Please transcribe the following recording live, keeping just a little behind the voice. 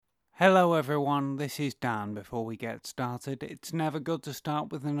Hello everyone, this is Dan. Before we get started, it's never good to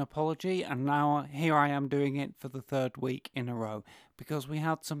start with an apology, and now here I am doing it for the third week in a row. Because we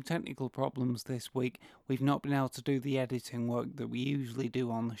had some technical problems this week, we've not been able to do the editing work that we usually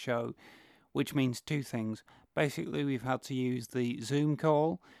do on the show, which means two things. Basically, we've had to use the Zoom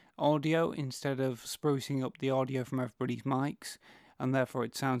call audio instead of sprucing up the audio from everybody's mics, and therefore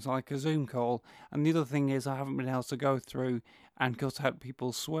it sounds like a Zoom call. And the other thing is I haven't been able to go through and cut out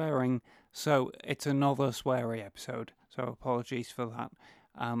people swearing, so it's another sweary episode. So apologies for that.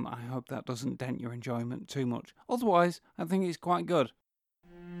 I hope that doesn't dent your enjoyment too much. Otherwise, I think it's quite good.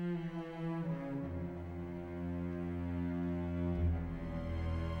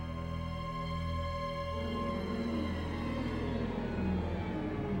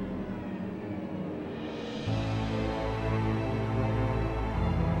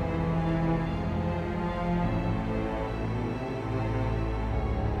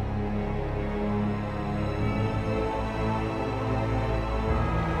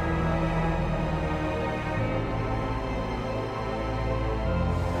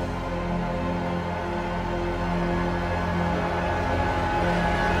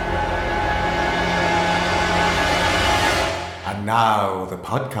 Now the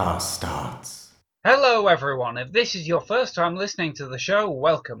podcast starts. Hello everyone, if this is your first time listening to the show,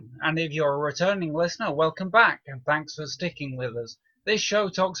 welcome. And if you're a returning listener, welcome back, and thanks for sticking with us. This show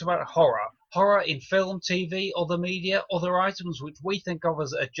talks about horror in film, TV, other media, other items which we think of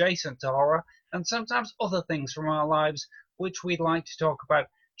as adjacent to horror, and sometimes other things from our lives which we'd like to talk about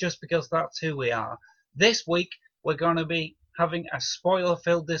just because that's who we are. This week we're going to be having a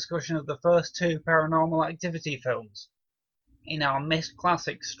spoiler-filled discussion of the first two Paranormal Activity films in our missed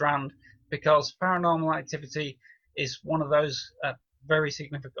classic strand, because Paranormal Activity is one of those very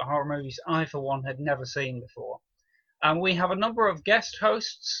significant horror movies I, for one, had never seen before. And we have a number of guest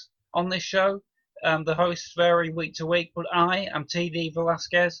hosts on this show. The hosts vary week to week, but I am TD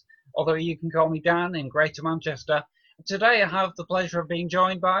Velasquez, although you can call me Dan in Greater Manchester. Today I have the pleasure of being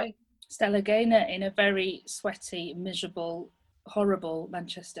joined by Stella Gaynor in a very sweaty, miserable, horrible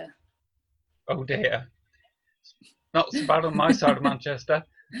Manchester. Oh dear. Not so bad on my side of Manchester.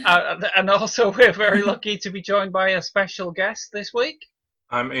 And also we're very lucky to be joined by a special guest this week.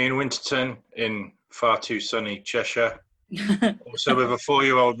 I'm Ian Winterton in far too sunny Cheshire. Also with a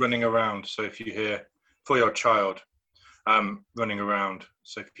 4-year-old running around. So if you hear 4-year-old child running around.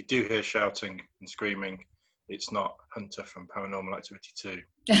 So if you do hear shouting and screaming, it's not Hunter from Paranormal Activity 2.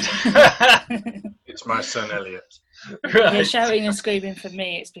 It's my son Elliot. Right. You're shouting and screaming for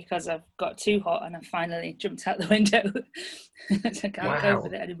me. It's because I've got too hot and I finally jumped out the window. I can't go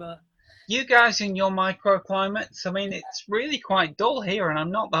with it anymore. You guys in your microclimates, I mean, it's really quite dull here, and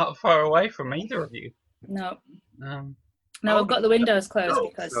I'm not that far away from either of you. No. I've got the windows closed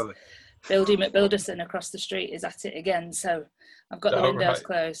because Bildy McBilderson across the street is at it again. So I've got the windows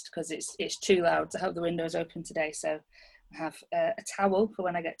closed because it's too loud to have the windows open today. So I have a towel for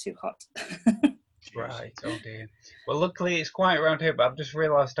when I get too hot. Right, oh dear. Well, luckily it's quiet around here, but I've just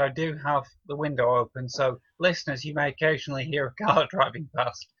realised I do have the window open. So listeners, you may occasionally hear a car driving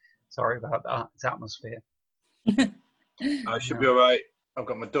past. Sorry about that. It's atmosphere. I should be all right. I've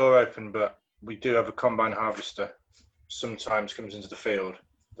got my door open, but we do have a combine harvester. Sometimes comes into the field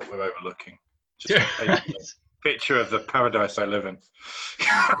that we're overlooking. Just a picture of the paradise I live in.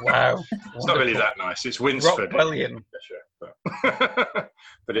 Wow. It's not really that nice. It's Winsford.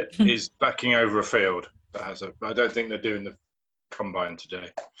 But it is backing over a field that has I don't think they're doing the combine today.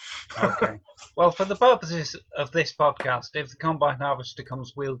 Okay. Well, for the purposes of this podcast, if the combine harvester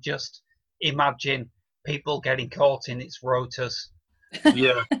comes, we'll just imagine people getting caught in its rotors.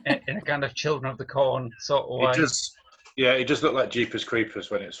 Yeah. In a kind of Children of the Corn sort of way. It just looked like Jeepers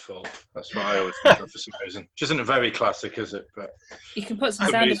Creepers when it's full. That's what I always think of for some reason. Which isn't very classic, is it? But you can put some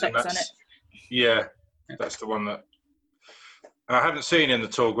sound effects on it. Yeah, that's the one that. And I haven't seen In the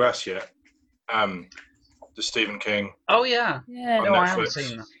Tall Grass yet. The Stephen King. Oh yeah. Yeah. No, I haven't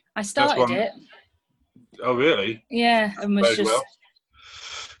seen that. I started it. Oh really? Yeah, and was just well.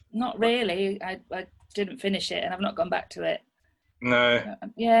 Not really. I didn't finish it, and I've not gone back to it. No.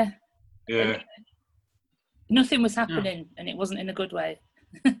 Yeah. Yeah. Nothing was happening, and it wasn't in a good way.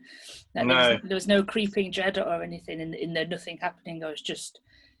 No. There was no creeping dread or anything in there. Nothing happening. It was just,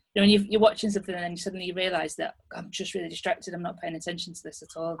 when you're watching something and then suddenly you realise that I'm just really distracted. I'm not paying attention to this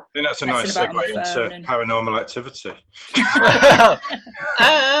at all. I think that's a nice segue into Paranormal Activity.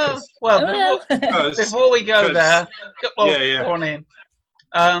 Before we go there, go on in.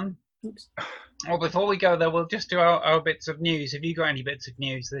 Well, before we go there, we'll just do our bits of news. Have you got any bits of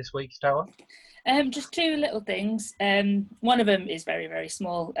news this week, Stella? Just two little things. One of them is very, very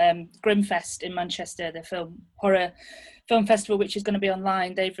small. Grimfest in Manchester, the horror film festival, which is going to be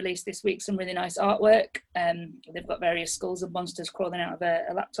online. They've released this week some really nice artwork. They've got various skulls and monsters crawling out of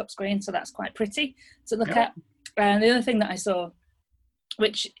a laptop screen, so that's quite pretty to look at. And the other thing that I saw,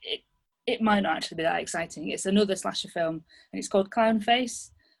 which it might not actually be that exciting, it's another slasher film, and it's called Clown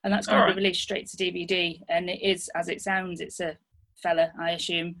Face, and that's going to be released straight to DVD. And it is, as it sounds, it's a fella, I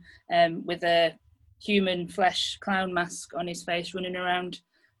assume, with a human flesh clown mask on his face, running around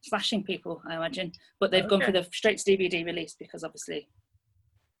slashing people, I imagine. But they've gone for the straight to DVD release because obviously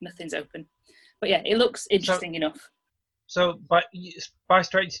nothing's open. But yeah, it looks interesting enough. So by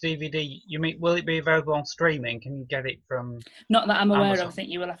straight to DVD, you mean, will it be available on streaming? Can you get it from Not that I'm aware Amazon? of. I think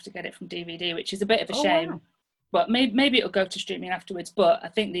you will have to get it from DVD, which is a bit of a shame. Wow. But maybe it'll go to streaming afterwards. But I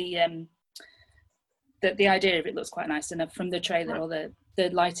think the idea of it looks quite nice, and from the trailer or the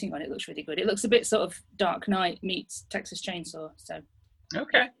lighting on it looks really good. It looks a bit sort of Dark Knight meets Texas Chainsaw. So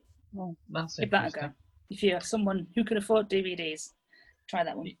okay, well, that's give that a go. If you're someone who can afford DVDs, try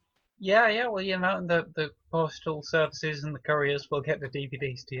that one. Yeah. Well, the postal services and the couriers will get the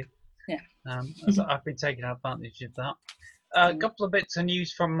DVDs to you. Yeah. So I've been taking advantage of that. A couple of bits of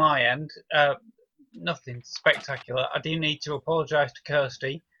news from my end. Nothing spectacular. I do need to apologise to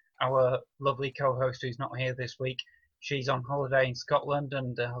Kirsty, our lovely co-host who's not here this week. She's on holiday in Scotland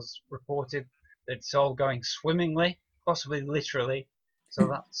and has reported that it's all going swimmingly, possibly literally. So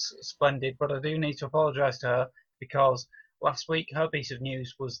that's splendid. But I do need to apologise to her because last week her piece of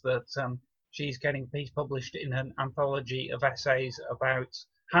news was that she's getting a piece published in an anthology of essays about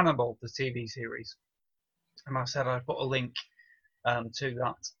Hannibal, the TV series. And I said I'd put a link to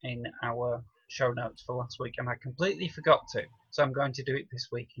that in our show notes for last week, and I completely forgot to. So I'm going to do it this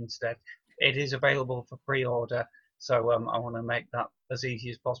week instead. It is available for pre-order, so I want to make that as easy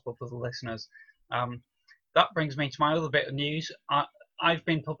as possible for the listeners. That brings me to my other bit of news. I've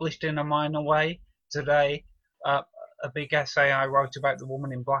been published in a minor way today. A big essay I wrote about The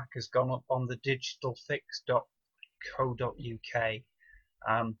Woman in Black has gone up on the digitalfix.co.uk.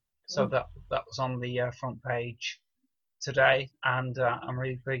 So that was on the front page today, and I'm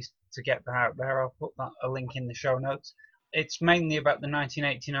really pleased to get that out there. I'll put a link in the show notes. It's mainly about the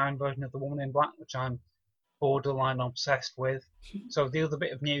 1989 version of The Woman in Black, which I'm borderline obsessed with. So the other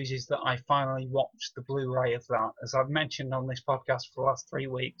bit of news is that I finally watched the Blu-ray of that. As I've mentioned on this podcast for the last 3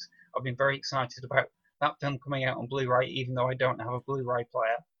 weeks, I've been very excited about that film coming out on Blu-ray, even though I don't have a Blu-ray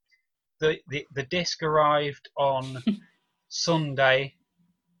player. The disc arrived on Sunday.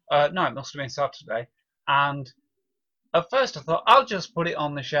 No, it must have been Saturday. And at first I thought, I'll just put it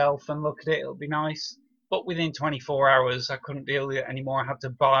on the shelf and look at it, it'll be nice. But within 24 hours, I couldn't deal with it anymore. I had to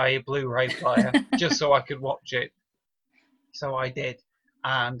buy a Blu-ray player just so I could watch it. So I did.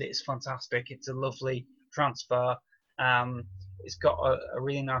 And it's fantastic. It's a lovely transfer. It's got a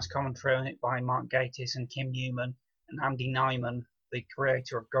really nice commentary on it by Mark Gatiss and Kim Newman and Andy Nyman, the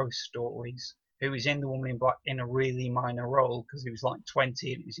creator of Ghost Stories, who is in The Woman in Black in a really minor role because he was like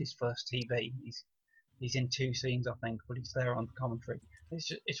 20 and it was his first TV. He's in 2 scenes, I think, but he's there on the commentary.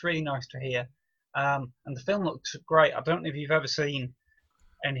 It's really nice to hear. And the film looks great. I don't know if you've ever seen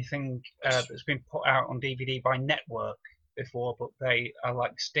anything that's been put out on DVD by Network before, but they are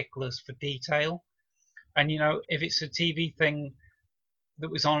like sticklers for detail. And, if it's a TV thing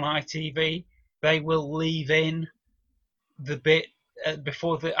that was on ITV, they will leave in the bit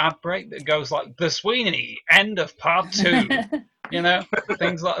before the ad break that goes like, The Sweeney, end of part 2.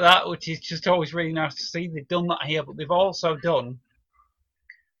 Things like that, which is just always really nice to see. They've done that here, but they've also done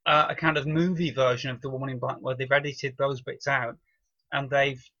a kind of movie version of The Woman in Black where they've edited those bits out and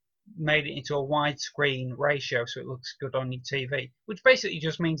they've made it into a widescreen ratio so it looks good on your TV, which basically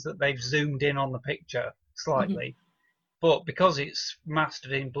just means that they've zoomed in on the picture slightly. But because it's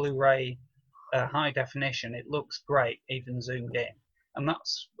mastered in Blu-ray high definition, it looks great even zoomed in. And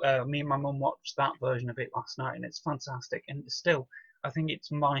that's me and my mum watched that version of it last night, and it's fantastic. And it's still, I think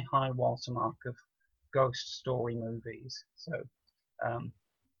it's my high watermark of ghost story movies. So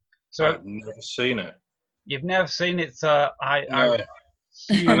I've never seen it. You've never seen it? I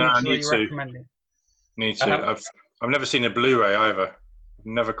hugely recommend it. Need to. I've never seen a Blu-ray either. I've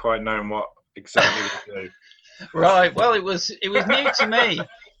never quite known what exactly to do. Right. Well, it was new to me.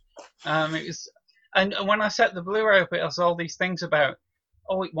 It was. And when I set the Blu-ray up, it has all these things about,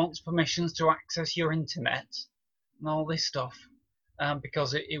 it wants permissions to access your internet and all this stuff,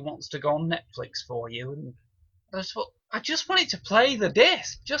 because it wants to go on Netflix for you. And I just wanted to play the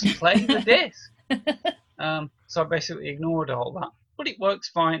disc. Just play the disc. So I basically ignored all that. But it works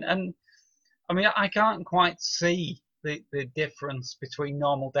fine. And, I mean, I can't quite see the difference between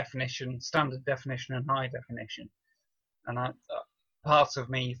normal definition, standard definition, and high definition. And part of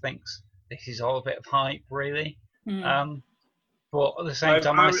me thinks this is all a bit of hype, really. But at the same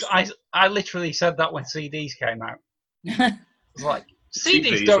time, I literally said that when CDs came out. I was like,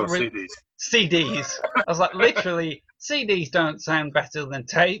 CDs don't really... CDs. I was like, literally, CDs don't sound better than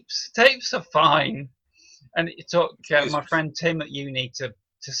tapes. Tapes are fine. And it took my friend Tim at uni to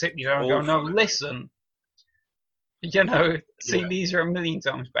sit me down and go, no, listen. You know, CDs are a million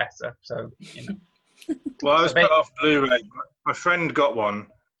times better. So, you know. Well, I was put off Blu-ray. My friend got one,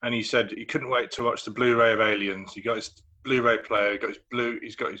 and he said he couldn't wait to watch the Blu-ray of Aliens. He got his Blu-ray player.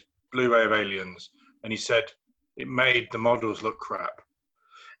 He's got his Blu-ray of Aliens, and he said it made the models look crap.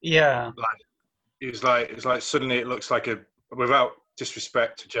 Yeah. It's like suddenly it looks like without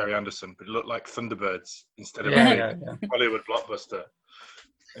disrespect to Jerry Anderson, but it looked like Thunderbirds instead of a Hollywood blockbuster.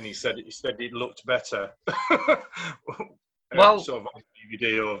 And he said it looked better. Well, sort of on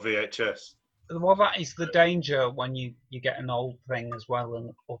DVD or VHS. Well, that is the danger when you get an old thing as well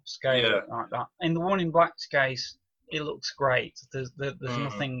and upscale it like that. In the One in Black's case, it looks great. There's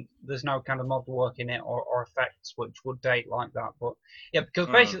nothing, there's no kind of model work in it or effects which would date like that. But yeah, because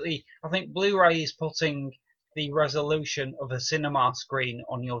basically, I think Blu-ray is putting the resolution of a cinema screen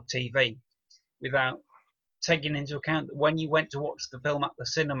on your TV without taking into account that when you went to watch the film at the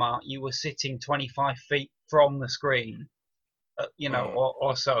cinema, you were sitting 25 feet from the screen.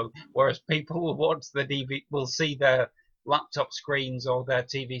 Or so, whereas people will watch the DVD, will see their laptop screens or their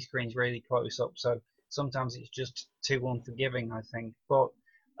TV screens really close up. So sometimes it's just too unforgiving, I think. But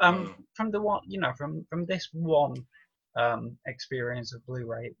from this one experience of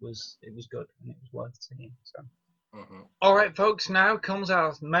Blu-ray, it was good and it was worth seeing. So. All right, folks. Now comes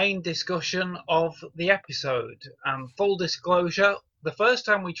our main discussion of the episode. Full disclosure: the first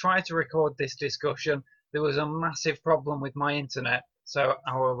time we tried to record this discussion, there was a massive problem with my internet, so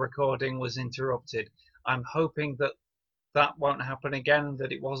our recording was interrupted. I'm hoping that won't happen again, and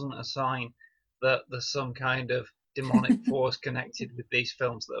that it wasn't a sign that there's some kind of demonic force connected with these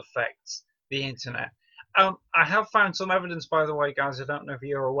films that affects the internet. I have found some evidence, by the way, guys, I don't know if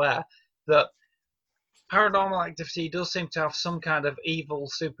you're aware, that Paranormal Activity does seem to have some kind of evil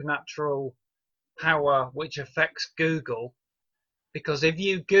supernatural power which affects Google. Because if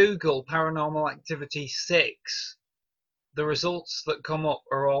you Google Paranormal Activity 6, the results that come up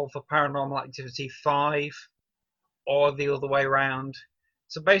are all for Paranormal Activity 5 or the other way around.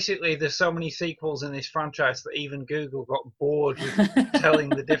 So basically, there's so many sequels in this franchise that even Google got bored with telling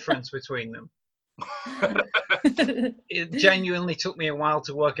the difference between them. It genuinely took me a while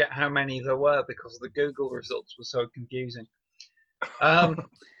to work out how many there were because the Google results were so confusing. Well,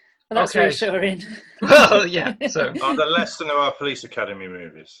 that's reassuring. Well, yeah. So, are there less than there are Police Academy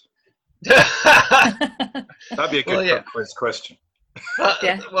movies? That'd be a good quiz question.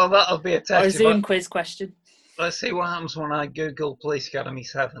 Well, that'll be a test. Or a Zoom quiz question. Let's see what happens when I Google Police Academy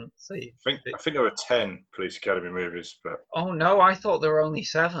 7. See. I think there were 10 Police Academy movies, but. Oh no, I thought there were only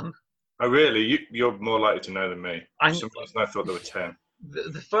 7. Oh really? You're more likely to know than me. For some reason I thought there were 10.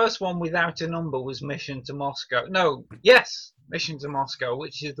 The first one without a number was Mission to Moscow. No, yes. Mission to Moscow,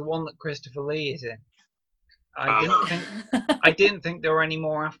 which is the one that Christopher Lee is in. I didn't think there were any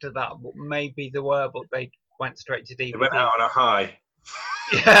more after that, but maybe there were, but they went straight to DVD. They went out on a high.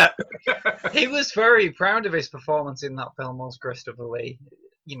 Yeah. He was very proud of his performance in that film, was Christopher Lee.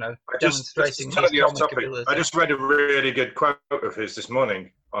 Demonstrating his comic ability. I just read a really good quote of his this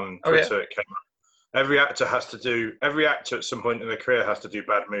morning on Twitter. Oh, yeah. It came up. Every actor at some point in their career has to do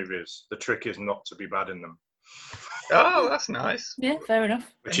bad movies. The trick is not to be bad in them. Oh, that's nice. Yeah, fair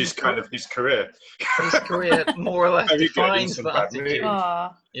enough. Which is kind of his career. His career more or less defines that attitude.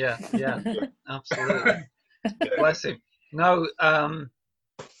 Yeah, absolutely. Yeah. Bless him. No,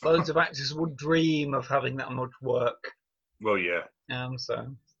 loads of actors would dream of having that much work. Well, yeah.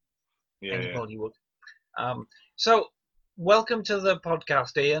 Anybody would. So, welcome to the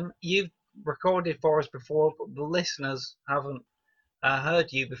podcast, Ian. You've recorded for us before, but the listeners haven't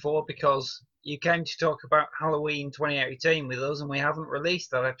heard you before because you came to talk about Halloween 2018 with us, and we haven't released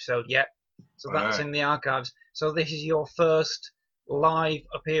that episode yet. So that's in the archives. So this is your first live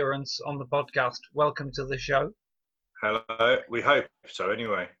appearance on the podcast. Welcome to the show. Hello. We hope so,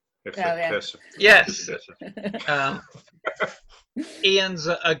 anyway. Yes. Ian's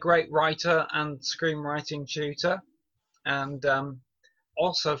a great writer and screenwriting tutor, and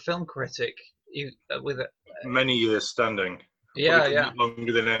also film critic. With many years standing. Yeah.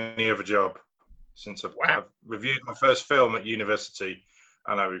 Longer than any other job. Since I've reviewed my first film at university,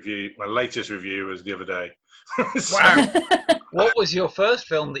 and my latest review was the other day. Wow! What was your first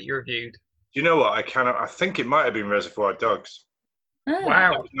film that you reviewed? you know what? I think it might have been Reservoir Dogs. Oh,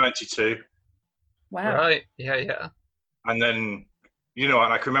 Wow. That was 92. wow. Right. Yeah. And then, and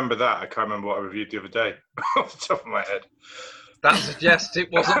I can remember that. I can't remember what I reviewed the other day off the top of my head. That suggests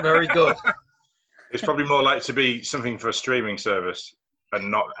it wasn't very good. It's probably more like to be something for a streaming service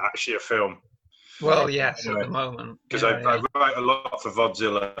and not actually a film. Well, yes, Anyway, at the moment. Because I write a lot for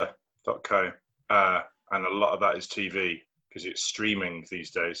Vodzilla.co, and a lot of that is TV because it's streaming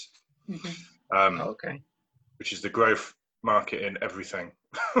these days. Okay. Which is the growth market in everything.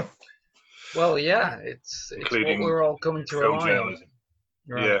 Well, yeah, it's Including what we're all coming to film rely on. journalism.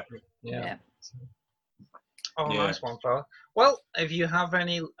 Right. Yeah. Yeah. Oh, Yeah. nice one, fella. Well, if you have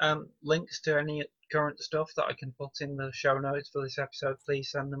any links to any current stuff that I can put in the show notes for this episode,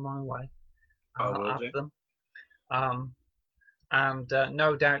 please send them my way. I'll add them. And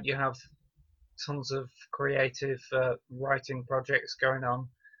no doubt you have tons of creative writing projects going on,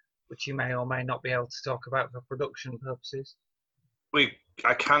 which you may or may not be able to talk about for production purposes.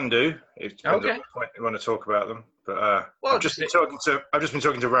 I can do. It depends Okay. on what point you want to talk about them. But Well, I've just been talking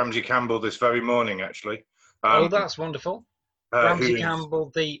to Ramsey Campbell this very morning, actually. Oh, that's wonderful. Ramsey who is- Campbell,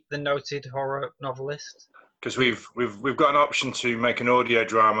 the noted horror novelist. because we've got an option to make an audio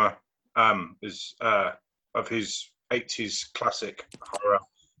drama of his 80s classic horror,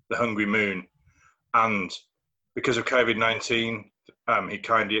 The Hungry Moon, and because of COVID-19, he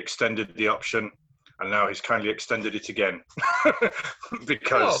kindly extended the option, and now he's kindly extended it again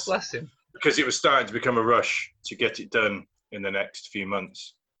because Bless him. because it was starting to become a rush to get it done in the next few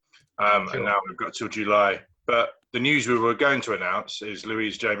months, and now we've got till July. But the news we were going to announce is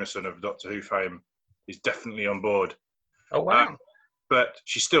Louise Jameson of Doctor Who fame is definitely on board. Oh, wow. But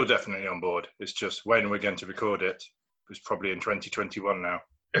she's still definitely on board. It's just when we're going to record it. It's probably in 2021 now.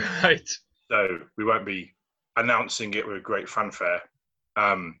 Right. So we won't be announcing it with great fanfare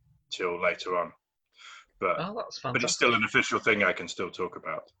till later on. But that's fantastic. But it's still an official thing I can still talk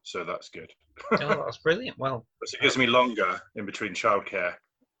about. So that's good. Oh, that's brilliant. Well, but it gives me longer in between childcare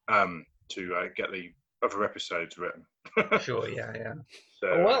to get the other episodes written. Sure, yeah.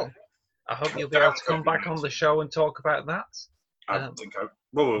 So, well, I hope you'll be able to come back on the show and talk about that. I think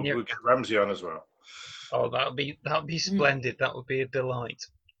we'll get Ramsey on as well. Oh, that'll be splendid. That would be a delight.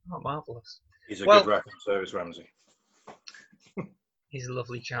 Oh, marvellous. He's a good writing service, Ramsey. He's a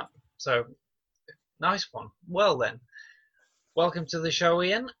lovely chap. So, nice one. Well then, welcome to the show,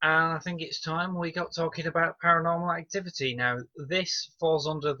 Ian. And I think it's time we got talking about Paranormal Activity. Now, this falls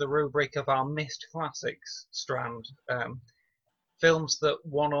under the rubric of our missed classics strand. Films that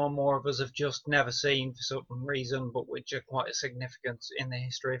one or more of us have just never seen for some reason, but which are quite significant in the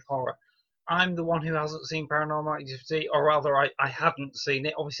history of horror. I'm the one who hasn't seen Paranormal Activity, or rather, I hadn't seen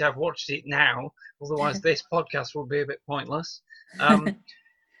it. Obviously, I've watched it now, otherwise this podcast would be a bit pointless.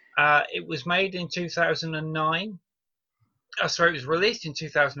 It was made in 2009. Sorry, it was released in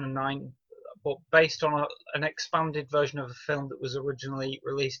 2009, but based on an expanded version of a film that was originally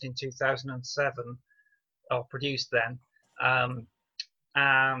released in 2007, or produced then.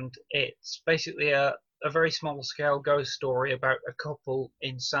 And it's basically a very small-scale ghost story about a couple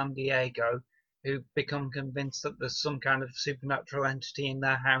in San Diego who become convinced that there's some kind of supernatural entity in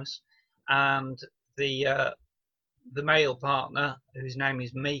their house, and the male partner, whose name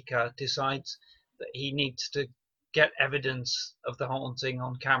is Mika, decides that he needs to get evidence of the haunting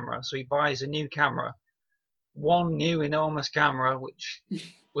on camera. So he buys a new camera, one new enormous camera, which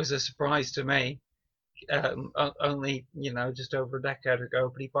was a surprise to me. Only, just over a decade ago,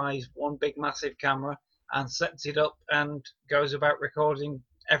 but he buys one big massive camera and sets it up and goes about recording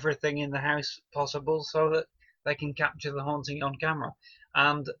everything in the house possible so that they can capture the haunting on camera.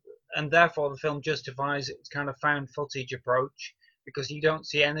 And therefore the film justifies its kind of found footage approach, because you don't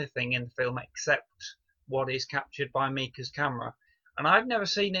see anything in the film except what is captured by Mika's camera. And I've never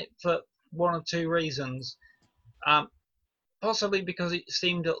seen it for one of two reasons. Possibly because it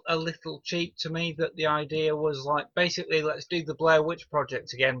seemed a little cheap to me, that the idea was like, basically, let's do the Blair Witch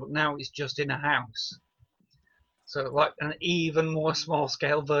Project again, but now it's just in a house. So like an even more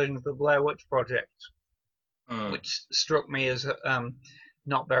small-scale version of the Blair Witch Project, which struck me as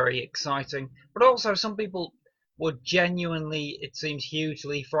not very exciting. But also some people were genuinely, it seems,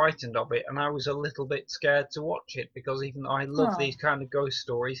 hugely frightened of it, and I was a little bit scared to watch it, because even though I love these kind of ghost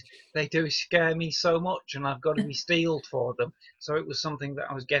stories, they do scare me so much, and I've got to be steeled for them. So it was something that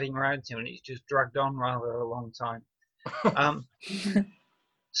I was getting around to, and it's just dragged on rather a long time.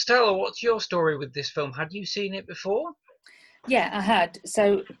 Stella, what's your story with this film? Had you seen it before? Yeah, I had.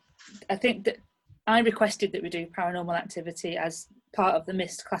 So I think that I requested that we do Paranormal Activity as part of the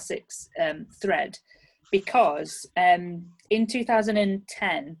Missed Classics thread, because in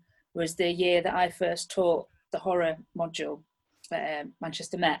 2010 was the year that I first taught the horror module at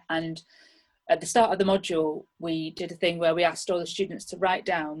Manchester Met. And at the start of the module, we did a thing where we asked all the students to write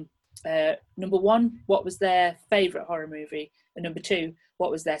down, number one, what was their favourite horror movie, and number two,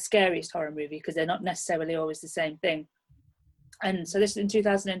 what was their scariest horror movie, because they're not necessarily always the same thing. And so this was in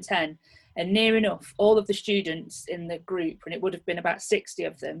 2010, and near enough all of the students in the group, and it would have been about 60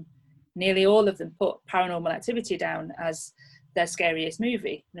 of them, nearly all of them put Paranormal Activity down as their scariest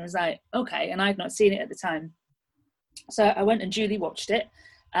movie. And I was like, okay, and I'd not seen it at the time. So I went and duly watched it,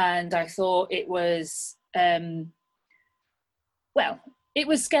 and I thought it was, well, it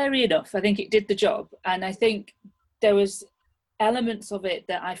was scary enough. I think it did the job. And I think there was elements of it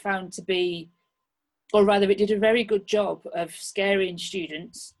that I found to be, or rather it did a very good job of scaring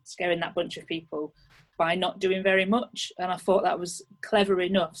students, scaring that bunch of people by not doing very much. And I thought that was clever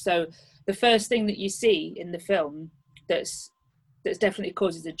enough. So the first thing that you see in the film that's definitely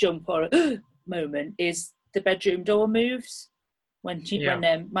causes a jump or a moment is the bedroom door moves. When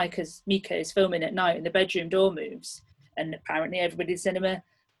Mika is filming at night and the bedroom door moves, and apparently everybody in cinema,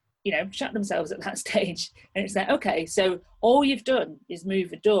 shut themselves at that stage. And it's like, okay, so all you've done is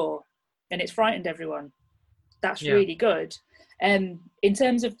move a door and it's frightened everyone. That's really good. In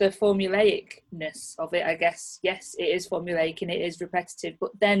terms of the formulaicness of it, I guess, yes, it is formulaic and it is repetitive,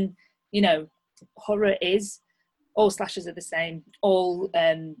 but then, horror is, all slashers are the same, all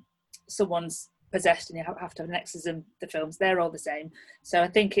someone's possessed and you have to have an exorcism, the films, they're all the same. So I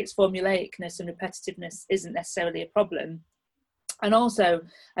think its formulaicness and repetitiveness isn't necessarily a problem. And also,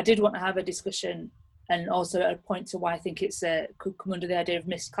 I did want to have a discussion and also a point to why I think it's could come under the idea of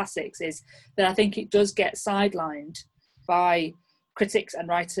missed classics, is that I think it does get sidelined by critics and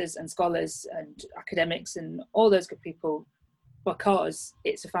writers and scholars and academics and all those good people because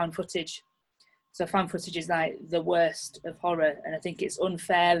it's a found footage. So found footage is like the worst of horror, and I think it's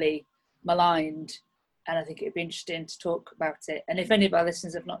unfairly maligned, and I think it'd be interesting to talk about it. And if any of our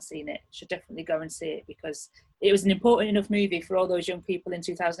listeners have not seen it, should definitely go and see it, because it was an important enough movie for all those young people in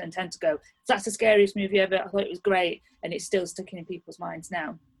 2010 to go, that's the scariest movie ever. I thought it was great, and it's still sticking in people's minds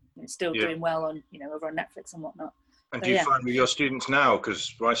now. And it's still doing well on, over on Netflix and whatnot. And do you find with your students now,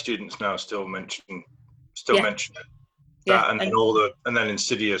 because my students now still mention that, and then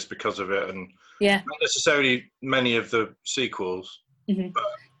Insidious because of it, and not necessarily many of the sequels,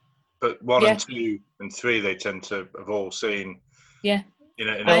 but 1 and 2 and 3 they tend to have all seen. in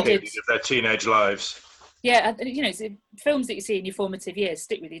a period of their teenage lives. Yeah, it's films that you see in your formative years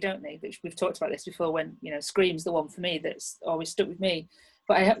stick with you, don't they? Which we've talked about this before. When Scream's the one for me that's always stuck with me.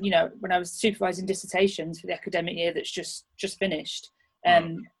 But I, when I was supervising dissertations for the academic year that's just finished,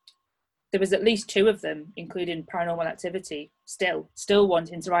 there was at least 2 of them, including Paranormal Activity, still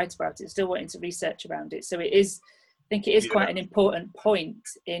wanting to write about it, still wanting to research around it. So it is, I think it is quite an important point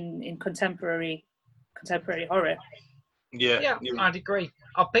in contemporary horror. Yeah, I'd agree.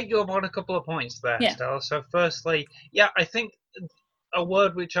 I'll pick you up on a couple of points there, Stella. So firstly, I think a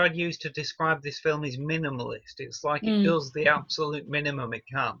word which I'd use to describe this film is minimalist. It's like it does the absolute minimum it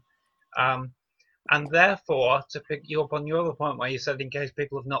can. And therefore, to pick you up on your other point where you said in case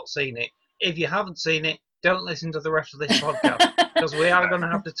people have not seen it, if you haven't seen it, don't listen to the rest of this podcast, because we are going to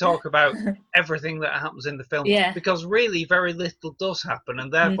have to talk about everything that happens in the film, because really very little does happen,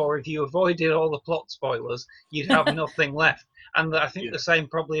 and therefore if you avoided all the plot spoilers, you'd have nothing left. And I think the same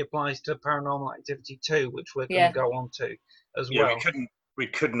probably applies to Paranormal Activity 2, which we're going to go on to as well. We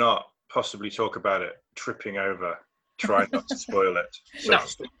could not possibly talk about it tripping over. Try not to spoil it. So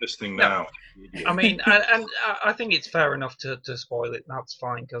stop listening now. I mean, and I think it's fair enough to spoil it. That's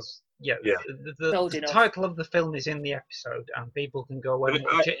fine, because the title of the film is in the episode, and people can go and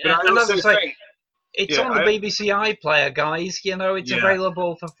watch it. And as I say, it's on the BBC iPlayer, guys. It's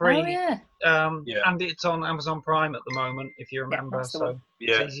available for free. And it's on Amazon Prime at the moment, if you remember. So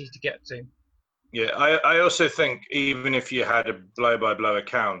it's easy to get to. Yeah, I also think even if you had a blow-by-blow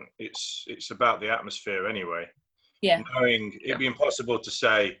account, it's about the atmosphere anyway. Yeah. Knowing it'd be impossible to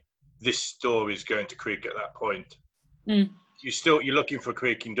say this story is going to creak at that point. You're looking for a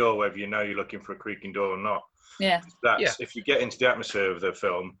creaking door, whether you're looking for a creaking door or not. Yeah. If you get into the atmosphere of the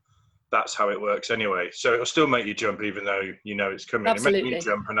film, that's how it works anyway. So it'll still make you jump, even though it's coming. Absolutely. It makes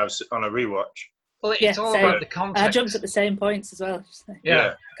me jump, and I was on a rewatch. Well, it's all about the context. I jumped at the same points as well.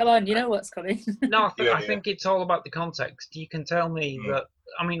 Yeah. Come on, you know what's coming. No, I think it's all about the context. You can tell me that.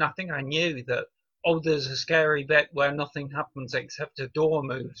 I mean, I think I knew that. Oh, there's a scary bit where nothing happens except a door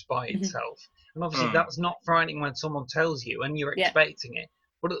moves by itself. And obviously that's not frightening when someone tells you and you're expecting it.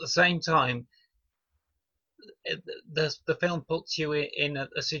 But at the same time, the film puts you in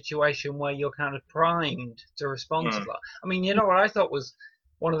a situation where you're kind of primed to respond to that. I mean, what I thought was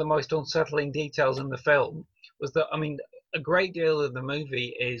one of the most unsettling details in the film was that, I mean, a great deal of the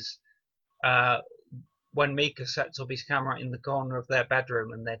movie is when Mika sets up his camera in the corner of their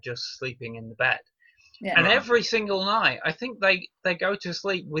bedroom and they're just sleeping in the bed. Yeah. And every single night, I think they go to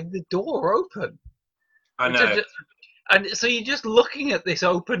sleep with the door open. I know. And so you're just looking at this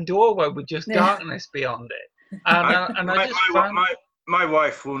open doorway with just darkness beyond it. And my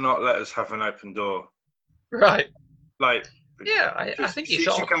wife will not let us have an open door. Right. Like, yeah, I think she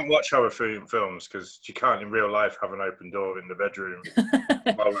can't watch horror films because she can't in real life have an open door in the bedroom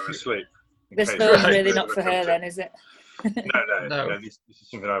while we're asleep. This film's really not for her then, is it? No. This is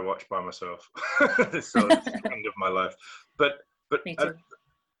something I watch by myself. This is the end of my life. But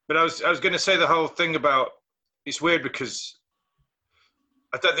I was going to say the whole thing about, it's weird because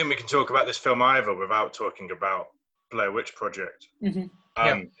I don't think we can talk about this film either without talking about Blair Witch Project. Mm-hmm.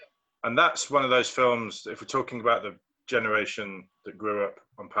 And that's one of those films, if we're talking about the generation that grew up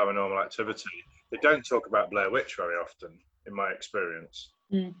on Paranormal Activity, they don't talk about Blair Witch very often, in my experience.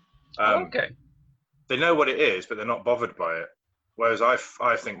 Okay. They know what it is, but they're not bothered by it. Whereas I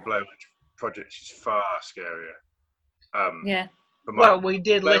think Blair Witch Project is far scarier. Yeah. Well, we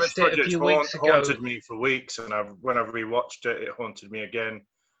did list it a few weeks ago. It haunted me for weeks, and when I've rewatched it, it haunted me again.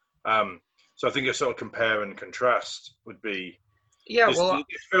 So I think a sort of compare and contrast would be. Yeah, this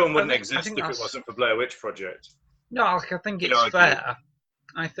film wouldn't exist if it wasn't for Blair Witch Project. No, I think it's fair.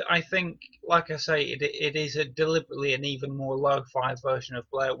 I think, like I say, it is a deliberately an even more lo-fi version of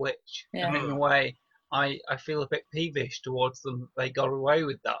Blair Witch. Yeah. And in a way, I feel a bit peevish towards them. They got away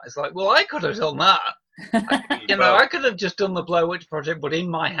with that. It's like, well, I could have done that. I could have just done the Blair Witch Project, but in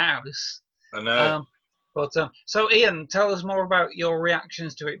my house. I know. So Ian, tell us more about your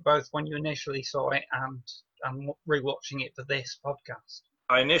reactions to it, both when you initially saw it and rewatching it for this podcast.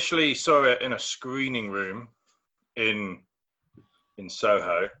 I initially saw it in a screening room in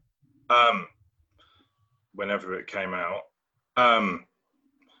Soho, whenever it came out.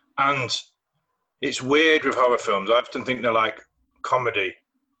 And it's weird with horror films. I often think they're like comedy.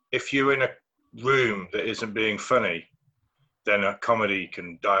 If you're in a room that isn't being funny, then a comedy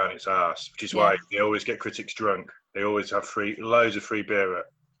can die on its ass, which is why they always get critics drunk. They always have loads of free beer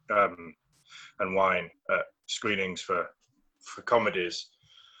and wine at screenings for comedies.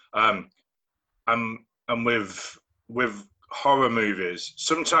 And with horror movies,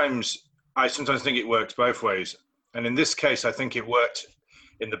 I sometimes think it works both ways. And in this case, I think it worked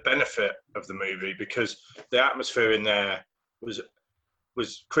in the benefit of the movie because the atmosphere in there was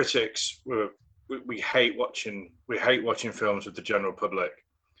critics we hate watching films with the general public.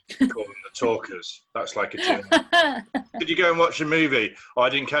 We call them the talkers. That's like a term. Did you go and watch a movie? Oh, I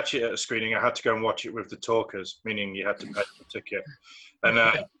didn't catch it at a screening. I had to go and watch it with the talkers, meaning you had to pay the ticket and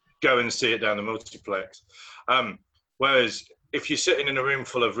go and see it down the multiplex. Whereas if you're sitting in a room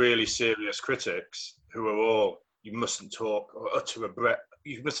full of really serious critics who are all, you mustn't talk or utter a breath,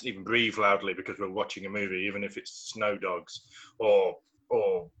 you mustn't even breathe loudly because we're watching a movie, even if it's Snow Dogs or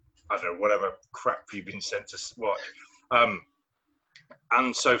I don't know, whatever crap you've been sent to watch.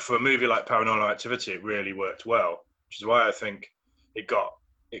 And so for a movie like Paranormal Activity, it really worked well, which is why I think it got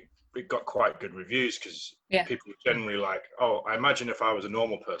quite good reviews because people were generally like, oh, I imagine if I was a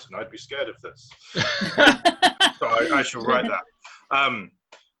normal person, I'd be scared of this. So I shall write that.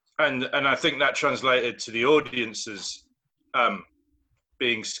 And I think that translated to the audiences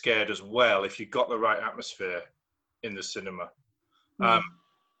being scared as well if you got the right atmosphere in the cinema.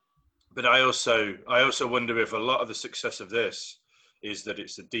 But I also wonder if a lot of the success of this is that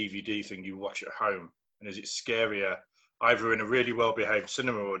it's the DVD thing you watch at home, and is it scarier either in a really well-behaved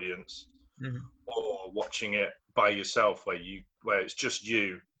cinema audience or watching it by yourself where it's just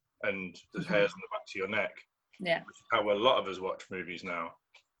you and the hairs on the back of your neck. Yeah, which is how a lot of us watch movies now.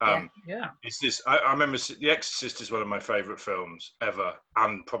 It's this. I remember The Exorcist is one of my favourite films ever,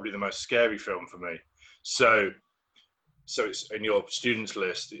 and probably the most scary film for me. So it's in your students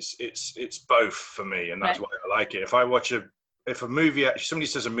list. It's both for me, and that's why I like it. If a movie actually somebody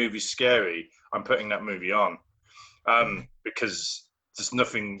says a movie's scary, I'm putting that movie on because there's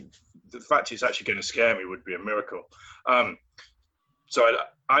nothing. The fact it's actually going to scare me would be a miracle. So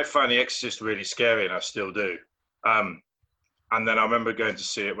I find The Exorcist really scary, and I still do. And then I remember going to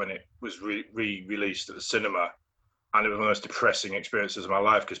see it when it was re-released at the cinema, and it was one of the most depressing experiences of my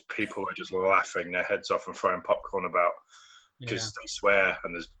life because people were just laughing their heads off and throwing popcorn about because they swear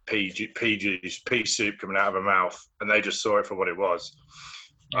and there's pea soup coming out of her mouth, and they just saw it for what it was.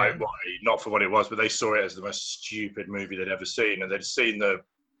 Not for what it was, but they saw it as the most stupid movie they'd ever seen, and they'd seen the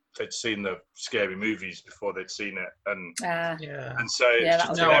scary movies before they'd seen it, and so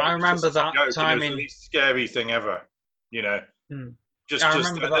I remember that time in the least scary thing ever, you know. I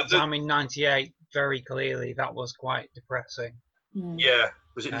remember that time in '98 very clearly. That was quite depressing. Yeah,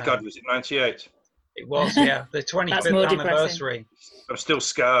 was it God? Was it '98? It was, yeah, the 25th anniversary. I'm still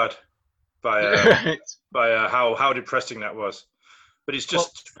scarred by how depressing that was. But it's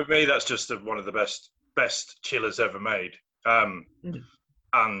just for me, that's just one of the best chillers ever made. And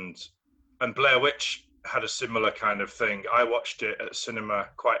Blair Witch had a similar kind of thing. I watched it at cinema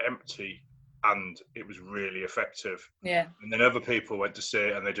quite empty, and it was really effective. Yeah. And then other people went to see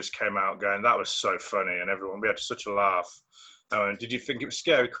it, and they just came out going, "That was so funny," and we had such a laugh. Did you think it was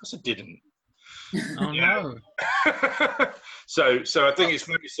scary? Of course I didn't. Oh no. So I think it's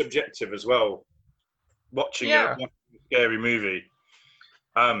very subjective as well. Watching a scary movie.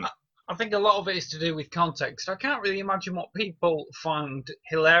 I think a lot of it is to do with context. I can't really imagine what people find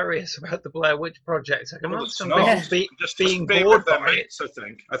hilarious about the Blair Witch Project. I can imagine people being bored by it.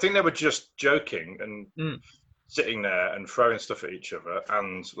 I think they were just joking and sitting there and throwing stuff at each other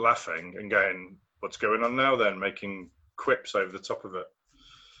and laughing and going, "What's going on now?" Then making quips over the top of it.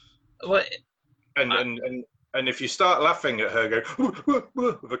 Well, and if you start laughing at her going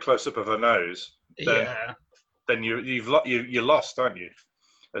with a close up of her nose, then you're lost, aren't you?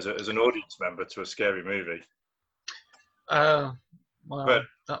 As an audience member to a scary movie. Well,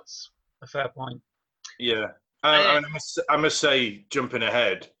 that's a fair point. Yeah. I must say, jumping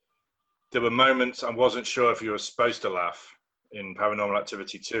ahead, there were moments I wasn't sure if you were supposed to laugh in Paranormal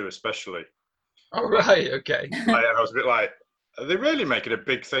Activity 2, especially. Oh, right, okay. I was a bit like, are they really making a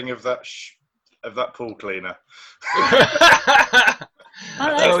big thing of that pool cleaner? I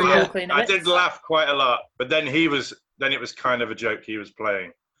did laugh quite a lot, but then it was kind of a joke he was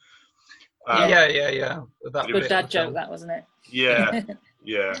playing. Yeah. That good dad joke, that wasn't it? Yeah,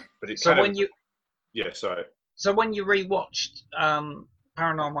 yeah. But it's so when you. Yeah, sorry. So when you rewatched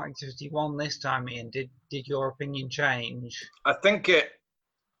Paranormal Activity 1 this time, Ian, did your opinion change? I think it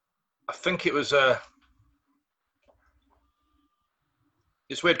was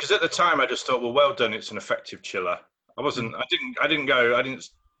It's weird because at the time I just thought, well done, it's an effective chiller. I didn't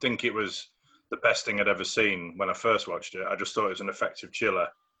think it was the best thing I'd ever seen when I first watched it. I just thought it was an effective chiller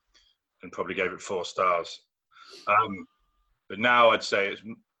and probably gave it 4 stars. But now I'd say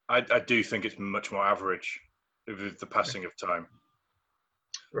I do think it's much more average with the passing of time.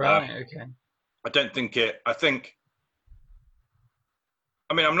 Right, okay.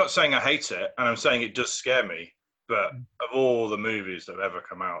 I'm not saying I hate it, and I'm saying it does scare me, but of all the movies that have ever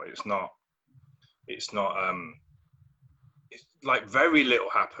come out, it's like very little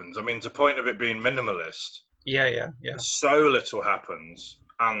happens. I mean, to the point of it being minimalist. Yeah. So little happens,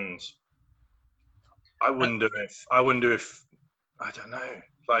 and I wonder if I don't know.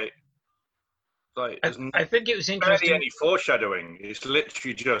 I think it was interesting. Barely any foreshadowing. It's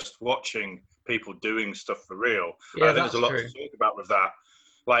literally just watching people doing stuff for real. Yeah, I think there's a lot to talk about with that.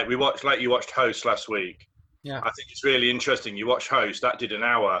 You watched Host last week. Yeah. I think it's really interesting. You watch Host, that did an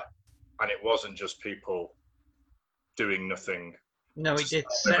hour, and it wasn't just people doing nothing. No, it did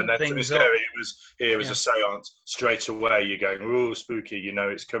set things up. It was a seance straight away. You're going, "Ooh, spooky!" You know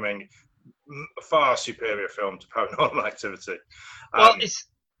it's coming. A far superior film to Paranormal Activity. Well,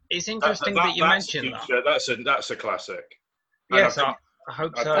 it's interesting that you mentioned that. That's a classic. Yes, I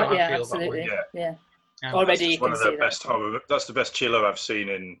hope so. Yeah, absolutely. Yeah. Already you can see that. That's the best chiller I've seen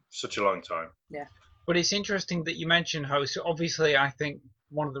in such a long time. Yeah. But it's interesting that you mentioned Host. Obviously, I think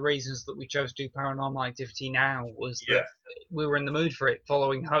one of the reasons that we chose to do Paranormal Activity now was that we were in the mood for it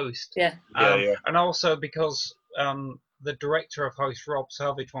following Host. Yeah. And also because the director of Host, Rob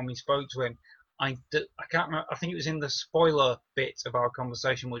Savage, when we spoke to him, I can't remember, I think it was in the spoiler bit of our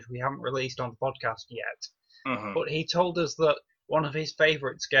conversation, which we haven't released on the podcast yet. Mm-hmm. But he told us that one of his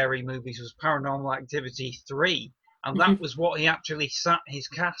favourite scary movies was Paranormal Activity 3. And that was what he actually sat his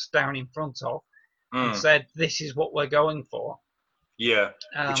cast down in front of and said, "This is what we're going for." Yeah,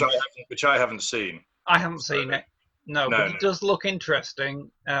 which I haven't seen. I haven't seen it. No, but it does look interesting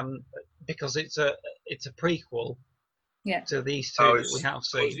because it's a prequel to these two that we have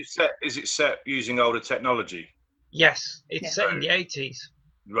seen. Is it set using older technology? Yes, it's set in the 80s.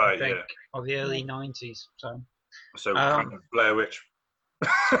 Right, I think, or the early 90s. So kind of Blair Witch.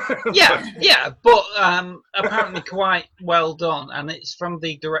 yeah, but apparently quite well done, and it's from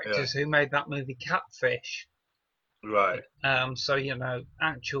the directors who made that movie Catfish. Right. So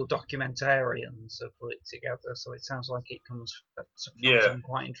actual documentarians have put it together, so it sounds like it comes from some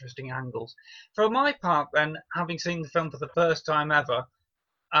quite interesting angles. For my part, then, having seen the film for the first time ever,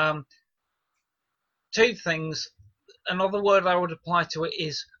 2 things. Another word I would apply to it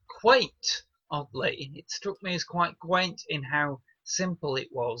is quaint. Oddly, it struck me as quite quaint in how simple it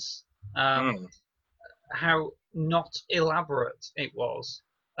was. How not elaborate it was.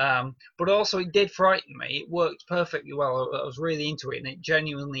 But also it did frighten me. It worked perfectly well. I was really into it, and it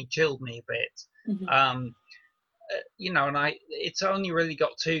genuinely chilled me a bit. Mm-hmm. And it's only really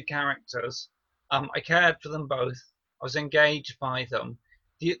got two characters. I cared for them both. I was engaged by them.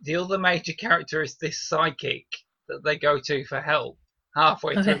 The other major character is this psychic that they go to for help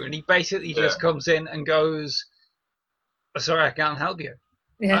halfway through, and he basically just comes in and goes, "Sorry, I can't help you.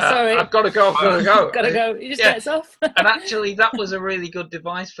 Yeah, sorry. I've got to go. Gotta go. He just gets off. And actually, that was a really good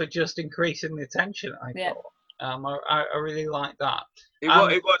device for just increasing the tension, I thought. I really like that. It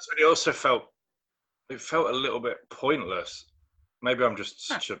was, but it also felt a little bit pointless. Maybe I'm just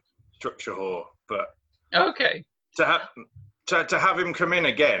such a structure whore, but okay. To have him come in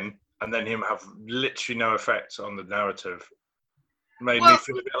again and then him have literally no effect on the narrative made me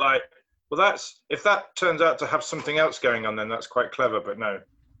feel a bit like, well, if that turns out to have something else going on, then that's quite clever. But no,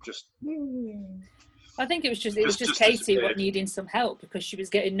 just. I think it was just Katie needing some help because she was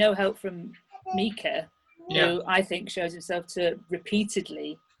getting no help from Mika, who I think shows himself to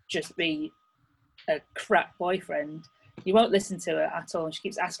repeatedly just be a crap boyfriend. You won't listen to her at all, and she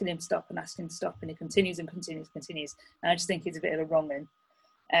keeps asking him to stop and asking him to stop, and he continues and continues and continues. And I just think he's a bit of a wrong-un.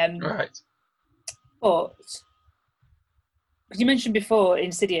 Right. But you mentioned before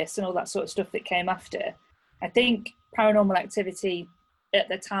Insidious and all that sort of stuff that came after. I think Paranormal Activity at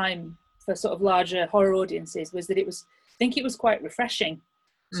the time for sort of larger horror audiences was that it was quite refreshing.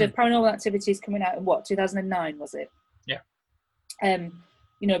 So Paranormal Activity is coming out in 2009 was it? Yeah.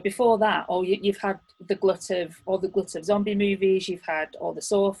 Before that, you've had the glut of zombie movies, you've had all the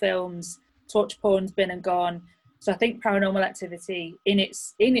Saw films, torture porn's been and gone. So I think Paranormal Activity, in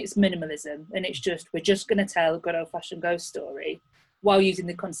its minimalism, and it's just we're just going to tell a good old-fashioned ghost story while using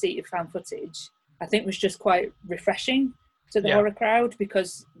the conceit of found footage, I think was just quite refreshing to the horror crowd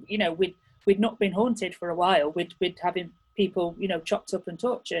because we'd not been haunted for a while. We'd having people chopped up and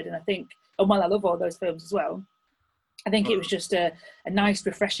tortured, and while I love all those films as well, I think it was just a nice,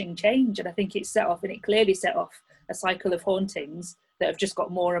 refreshing change, and I think it clearly set off a cycle of hauntings that have just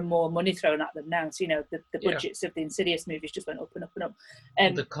got more and more money thrown at them now. So, the budgets of the Insidious movies just went up and up and up.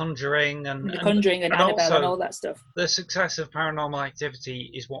 The Conjuring and Annabelle and all that stuff. The success of Paranormal Activity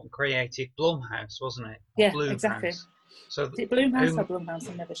is what created Blumhouse, wasn't it? Yeah, Blumhouse. Exactly. So is it Blumhouse or Blumhouse?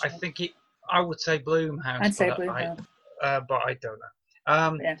 I'm never sure. I would say Blumhouse. I'd say Blumhouse. But I don't know.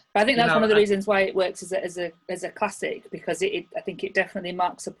 But I think that's one of the reasons why it works as a classic, because I think it definitely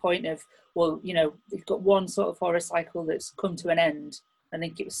marks a point of, you've got one sort of horror cycle that's come to an end. I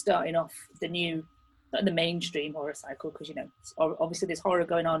think it was starting off not the mainstream horror cycle, because obviously there's horror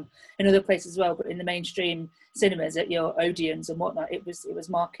going on in other places as well, but in the mainstream cinemas at your Odeons and whatnot, it was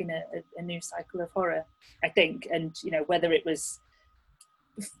marking a new cycle of horror, I think. And whether it was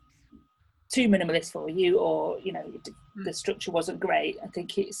too minimalist for you or the structure wasn't great, I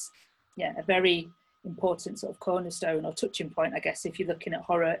think it's a very important sort of cornerstone or touching point, I guess, if you're looking at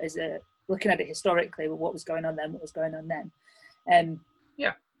horror looking at it historically with what was going on then, what was going on then.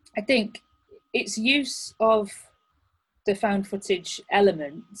 I think its use of the found footage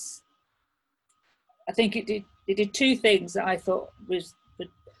elements, I think it did two things that I thought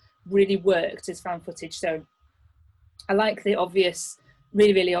really worked as found footage. So I like the obvious,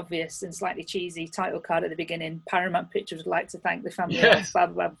 really, really obvious and slightly cheesy title card at the beginning. Paramount Pictures would like to thank the family of blah,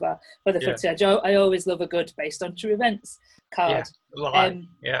 blah, blah, for the footage. I always love a good based on true events card.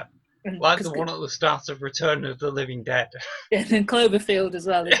 Like the one at the start of Return of the Living Dead. And then Cloverfield as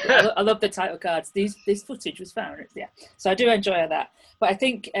well. I love the title cards. This footage was found. So I do enjoy that. But I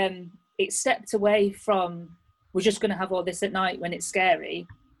think it stepped away from, we're just going to have all this at night when it's scary.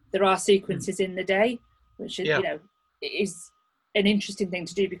 There are sequences in the day, which is, is an interesting thing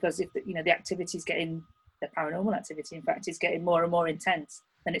to do, because if the activity is getting, the paranormal activity, in fact, is getting more and more intense,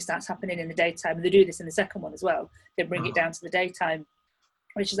 then it starts happening in the daytime. And they do this in the second one as well. They bring it down to the daytime,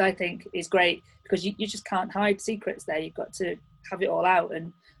 which I think is great, because you just can't hide secrets there. You've got to have it all out, and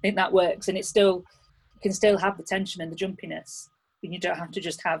I think that works. And you can still have the tension and the jumpiness, and you don't have to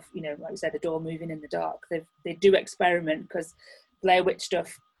just have, like I said, a door moving in the dark. They do experiment, because Blair Witch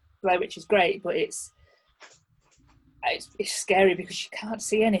is great, but it's scary because you can't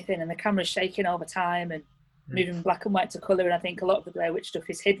see anything, and the camera's shaking all the time and moving black and white to colour. And I think a lot of the Blair Witch stuff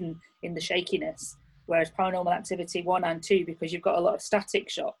is hidden in the shakiness. Whereas Paranormal Activity 1 and 2, because you've got a lot of static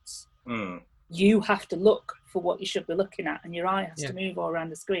shots, you have to look for what you should be looking at, and your eye has to move all around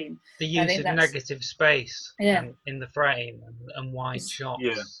the screen. The use of negative space in the frame and wide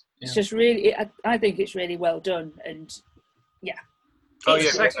shots. It's just really, I think it's really well done, and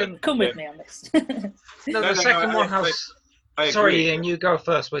come with me on this. The second one has... Sorry, Ian, you go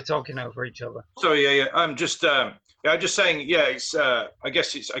first. We're talking over each other. Sorry, yeah. I'm just saying, yeah. It's I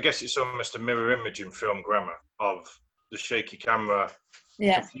guess it's almost a mirror image in film grammar of the shaky camera,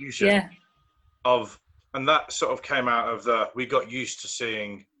 confusion and that sort of came out of we got used to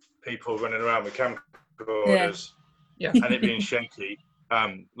seeing people running around with camcorders, and it being shaky.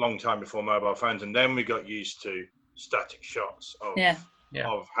 Long time before mobile phones, and then we got used to static shots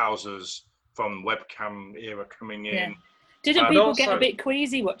of houses from webcam era coming in. Didn't people get a bit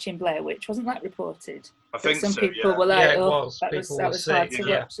queasy watching Blair Witch? Wasn't that reported? I think some so, people were like, it was. That was hard to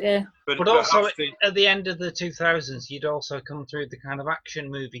watch. Yeah. But also at the end of the 2000s, you'd also come through the kind of action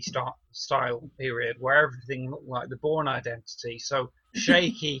movie style period where everything looked like the Bourne Identity. So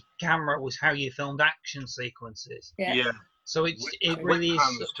shaky camera was how you filmed action sequences. Yeah. So it really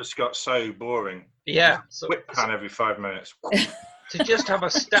is just got so boring. Yeah. So, whip pan every 5 minutes. To just have a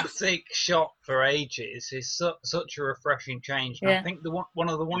static shot for ages is such a refreshing change. And I think one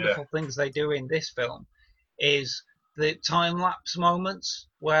of the wonderful things they do in this film is the time-lapse moments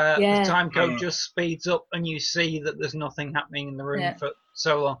where the time code just speeds up and you see that there's nothing happening in the room for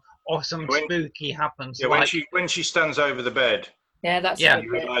so long, or something spooky happens. Yeah, when she stands over the bed. Yeah, that's you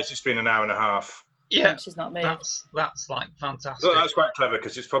realise it's been an hour and a half. Yeah, she's not me. That's like fantastic. Well, that's quite clever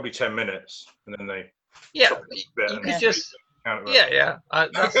because it's probably 10 minutes, and then they. You could just. That's what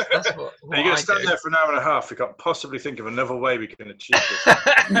you're going to stand there for an hour and a half. We can't possibly think of another way we can achieve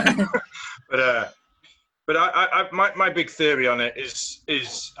this. But my big theory on it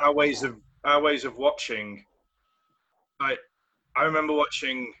is our ways of watching. I remember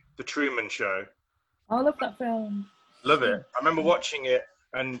watching The Truman Show. I love that film. Love it. I remember watching it,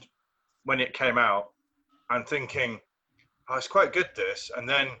 and when it came out, and thinking, "Oh, it's quite good, this." And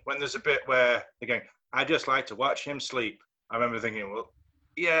then when there's a bit where they're going, "I just like to watch him sleep," I remember thinking, "Well,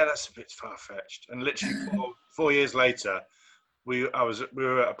 yeah, that's a bit far-fetched." And literally 4 years later, we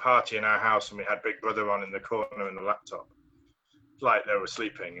were at a party in our house, and we had Big Brother on in the corner in the laptop, like they were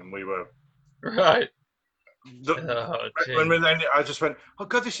sleeping, and we were right. I just went, "Oh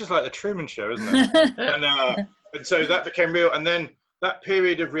God, this is like the Truman Show, isn't it?" and so that became real. And then that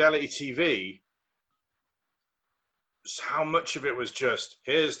period of reality TV, how much of it was just,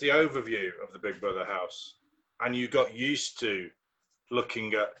 here's the overview of the Big Brother house, and you got used to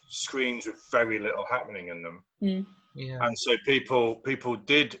looking at screens with very little happening in them. And so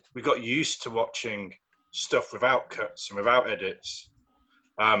we got used to watching stuff without cuts and without edits,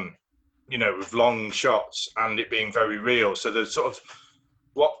 with long shots and it being very real. So there's sort of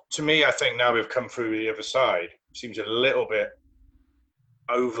what, to me, I think now we've come through the other side, seems a little bit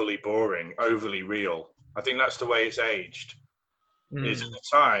overly boring, overly real. I think that's the way it's aged. Is at the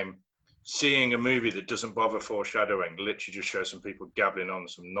time, seeing a movie that doesn't bother foreshadowing, literally just shows some people gabbling on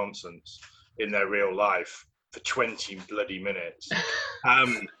some nonsense in their real life for 20 bloody minutes.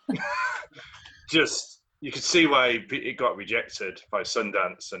 Just, you could see why it got rejected by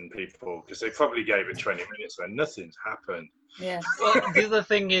Sundance and people, because they probably gave it 20 minutes when nothing's happened. Yeah. Well, the other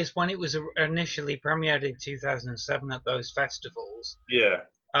thing is, when it was initially premiered in 2007 at those festivals,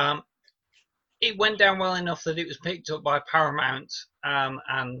 it went down well enough that it was picked up by Paramount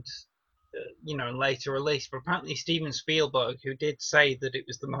and later released. But apparently Steven Spielberg, who did say that it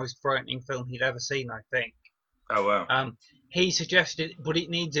was the most frightening film he'd ever seen, I think. Oh, wow. He suggested, but it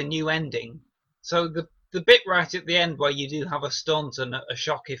needs a new ending. So the bit right at the end where you do have a stunt and a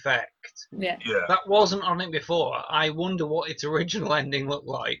shock effect, that wasn't on it before. I wonder what its original ending looked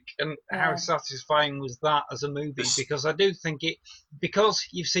like and how satisfying was that as a movie, because I do think because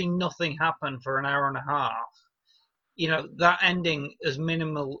you've seen nothing happen for an hour and a half, that ending, as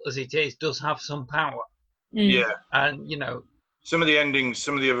minimal as it is, does have some power. Yeah. And, some of the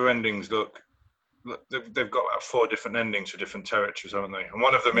other endings, look, they've got about 4 different endings for different territories, haven't they? And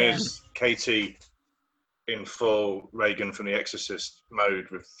one of them is Katie in full Reagan from The Exorcist mode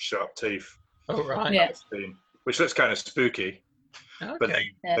with sharp teeth. Oh, right. Yeah. Which looks kind of spooky. Okay. But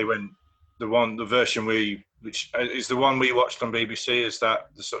they went, the version which is the one we watched on BBC, is that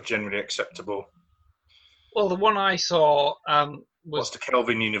the sort of generally acceptable? Well, the one I saw what's the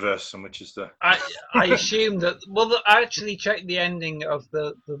Kelvin universe, and which is the... I assume that... Well, I actually checked the ending of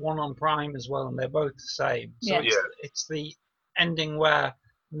the one on Prime as well, and they're both the same. So it's the ending where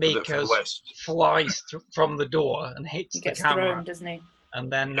Mika flies from the door and hits the camera. Thrown, doesn't he?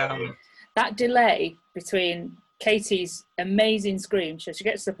 And then... that delay between Katie's amazing scream, so she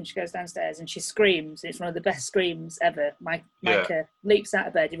gets up and she goes downstairs and she screams. It's one of the best screams ever. Micah leaps out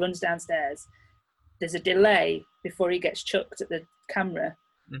of bed, he runs downstairs. There's a delay before he gets chucked at the camera,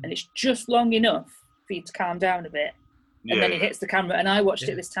 and it's just long enough for you to calm down a bit. And then he hits the camera. And I watched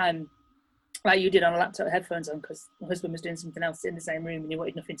it this time like you did on a laptop with headphones on, because my husband was doing something else in the same room and he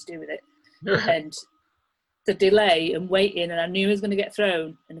wanted nothing to do with it. And the delay and waiting, and I knew he was going to get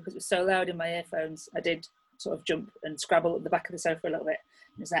thrown, and because it was so loud in my earphones, I did sort of jump and scrabble at the back of the sofa a little bit.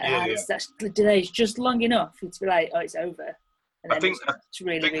 And it's like, the delay's just long enough for you to be like, oh, it's over. And I think it's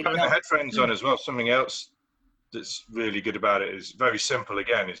really, really having the headphones on as well, something else that's really good about it is very simple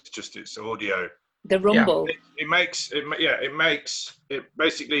again. It's audio. The rumble. It makes it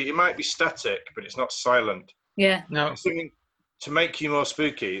basically, it might be static, but it's not silent. Yeah. No. Something to make you more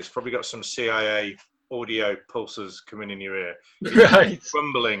spooky. It's probably got some CIA audio pulses coming in your ear. Right.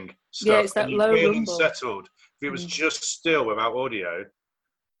 Rumbling stuff. Yeah, it's that low really rumble. Settled. If it was just still without audio,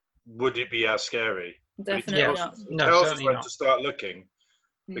 would it be as scary? Definitely not. No, certainly not. To start looking,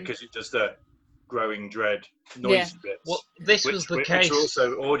 because it does the growing dread noise bits. Well, this was the case. Which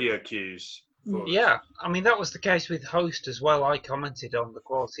are also audio cues. Yeah, I mean, that was the case with Host as well. I commented on the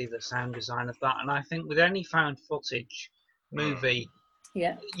quality of the sound design of that, and I think with any found footage movie,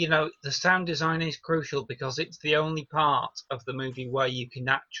 you know, the sound design is crucial because it's the only part of the movie where you can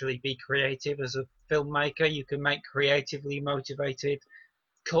actually be creative as a filmmaker. You can make creatively motivated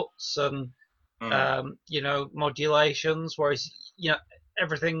cuts and you know, modulations, whereas, you know,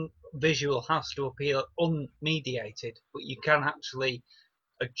 everything visual has to appear unmediated, but you can actually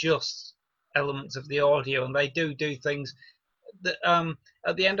adjust elements of the audio, and they do things that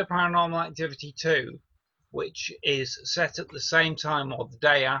at the end of Paranormal Activity 2, which is set at the same time or the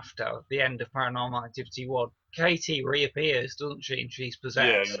day after the end of Paranormal Activity 1, Katie reappears, doesn't she, and she's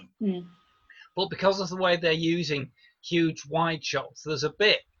possessed. But because of the way they're using huge wide shots, there's a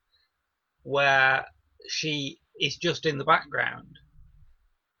bit where she is just in the background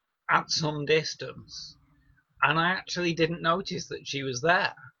at some distance, and I actually didn't notice that she was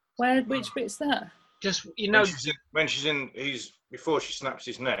there. Which bit's that? Just, you know, when she's in, before she snaps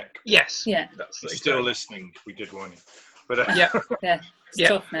his neck. Yes. Yeah. He's still listening. We did warn you, but yeah. It's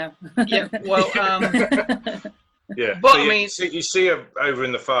tough now. Yeah. Well. Yeah. But so I mean, you see her over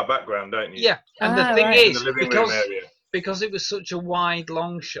in the far background, don't you? Yeah. And the thing is, in the living room area. Because it was such a wide,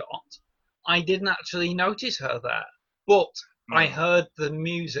 long shot, I didn't actually notice her there. But I heard the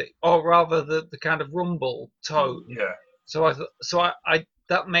music, or rather the kind of rumble tone. Yeah. So I thought, I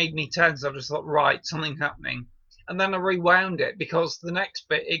that made me tense. I just thought, right, something's happening. And then I rewound it because the next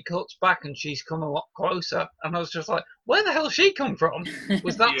bit it cuts back and she's come a lot closer, and I was just like, where the hell did she come from?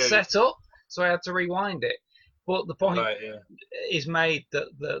 Was that set up? So I had to rewind it. But the point is made that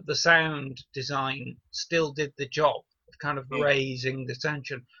the sound design still did the job of kind of raising the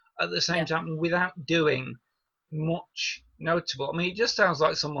tension at the same time without doing much notable. I mean, it just sounds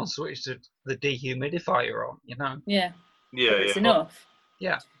like someone switched the dehumidifier on, you know? Yeah. Yeah, it's enough.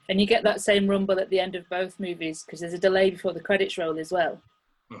 Yeah. And you get that same rumble at the end of both movies because there's a delay before the credits roll as well.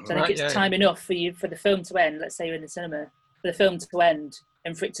 So I think it's time enough for the film to end. Let's say you're in the cinema, for the film to end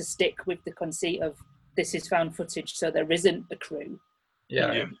and for it to stick with the conceit of this is found footage, so there isn't a crew.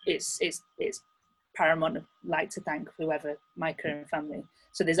 Yeah. It's Paramount would like to thank whoever, Micah and family.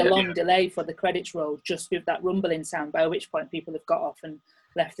 So there's a long delay for the credits roll just with that rumbling sound, by which point people have got off and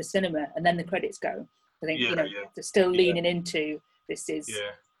left the cinema, and then the credits go. I think they're still leaning into this is.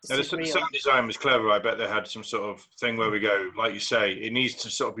 Yeah. Now, the sound design was clever. I bet they had some sort of thing where we go, like you say, it needs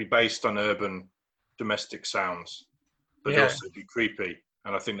to sort of be based on urban domestic sounds, but also be creepy.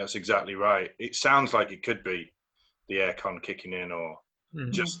 And I think that's exactly right. It sounds like it could be the aircon kicking in, or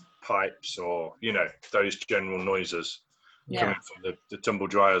just pipes, or, you know, those general noises coming from the tumble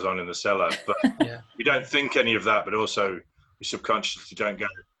dryers on in the cellar. But we don't think any of that, but also we subconsciously don't go,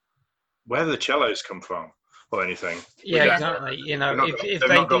 where do the cellos come from? Or anything. Yeah, exactly. You know, if they've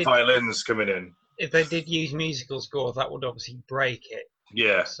not got violins coming in. If they did use musical score, that would obviously break it.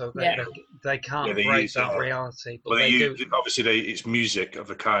 Yeah. So they can't break that reality. But they do. Obviously, it's music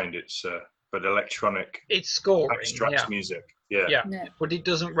of a kind. It's but electronic. It's scoring. Abstract music. Yeah. But it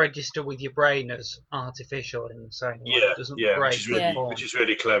doesn't register with your brain as artificial in the same way. It doesn't break which is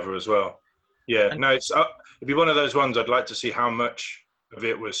really clever as well. Yeah. And no, it'd be one of those ones. I'd like to see how much of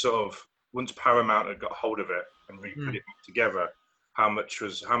it was sort of, once Paramount had got hold of it and put it together, how much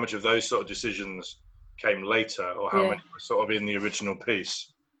of those sort of decisions came later, or how many were sort of in the original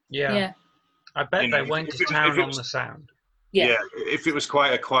piece. Yeah. I bet they went to town on the sound. Yeah. If it was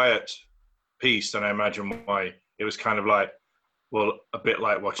quite a quiet piece, then I imagine why it was kind of like, well, a bit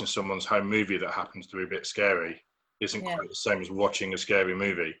like watching someone's home movie that happens to be a bit scary. Isn't quite the same as watching a scary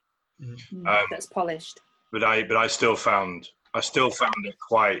movie. That's polished. But I still found it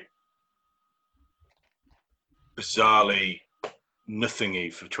quite bizarrely nothingy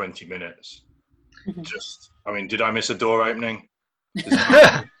for 20 minutes. Just, I mean, did I miss a door opening?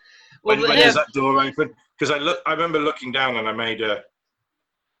 when does that door open? Because I remember looking down and I made I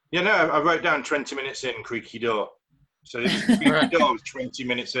wrote down 20 minutes in, creaky door. So this creaky door was 20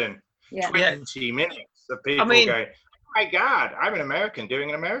 minutes in. Yeah. 20 minutes of people going, oh my God, I'm an American doing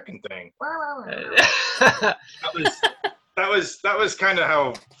an American thing. that was kind of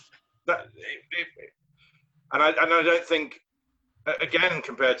how that. And I don't think, again,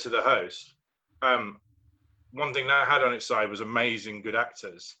 compared to the host, one thing that had on its side was amazing good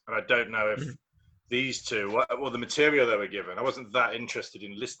actors, and I don't know if these two, or the material they were given, I wasn't that interested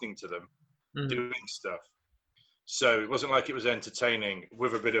in listening to them doing stuff. So it wasn't like it was entertaining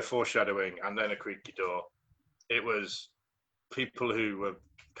with a bit of foreshadowing and then a creaky door. It was people who were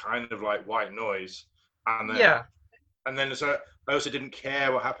kind of like white noise, and then so I also didn't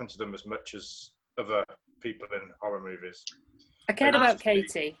care what happened to them as much as other people in horror movies. I cared about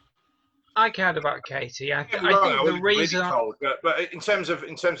Katie. I cared about Katie. I think the reason, really cold, but in terms of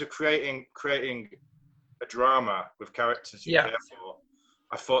creating a drama with characters you care for,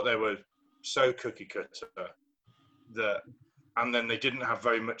 I thought they were so cookie cutter and then they didn't have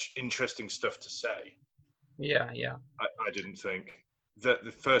very much interesting stuff to say. Yeah. I didn't think that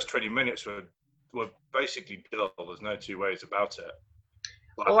the first 20 minutes were basically dull. There's no two ways about it.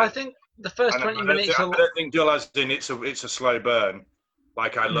 Well, I think the first 20 minutes. I don't think dull as in it's a slow burn.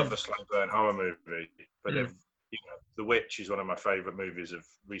 Like I love a slow burn horror movie, but if The Witch is one of my favourite movies of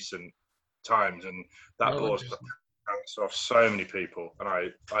recent times, and that brought off so many people, and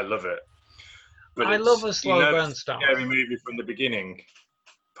I love it. But I love a slow burn start. Scary movie from the beginning.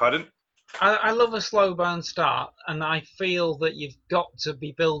 Pardon? I love a slow burn start, and I feel that you've got to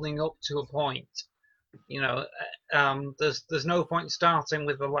be building up to a point. There's no point starting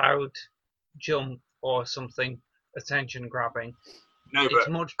with a loud jump or something attention grabbing. No, it's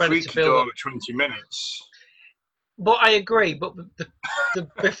but much better to build door up. 20 minutes. But I agree. But the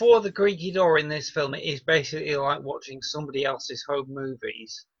before the creaky door in this film, it is basically like watching somebody else's home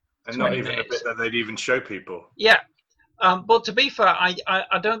movies. And not even a bit that they'd even show people. Yeah. But to be fair,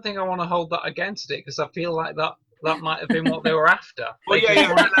 I don't think I want to hold that against it, because I feel like that might have been what they were after. Well,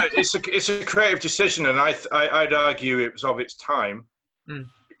 it's a creative decision, and I'd argue it was of its time.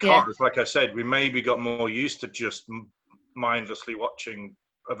 Because, like I said, we maybe got more used to just mindlessly watching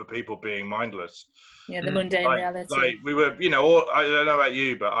other people being mindless. Yeah, the mundane reality. Like we were, I don't know about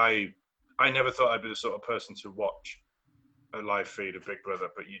you, but I never thought I'd be the sort of person to watch a live feed of Big Brother,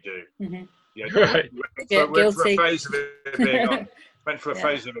 but you do. Mm-hmm. Yeah, right. Went for a phase of it being on. Went for a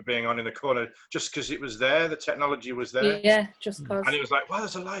phase of it being on in the corner, just because it was there. The technology was there. Yeah, just because. And it was like, wow,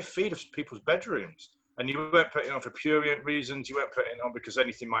 there's a live feed of people's bedrooms, and you weren't putting it on for prurient reasons. You weren't putting it on because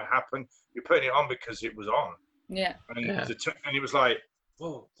anything might happen. You're putting it on because it was on. Yeah. And it was like,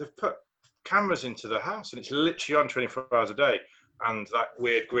 whoa, they've put cameras into the house, and it's literally on 24 hours a day. And that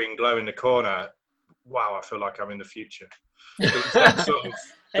weird green glow in the corner. Wow, I feel like I'm in the future. There was that sort of,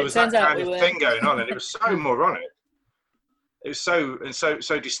 there was that kind of thing going on, and it was so moronic. It was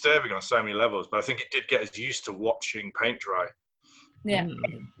so disturbing on so many levels. But I think it did get us used to watching paint dry. Yeah.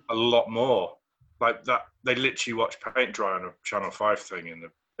 A lot more. Like that, they literally watched paint dry on a Channel 5 thing in the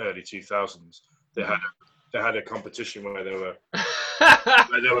early 2000s. They had a competition where they were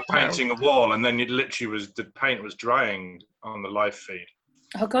painting a wall, and then it literally the paint was drying on the live feed.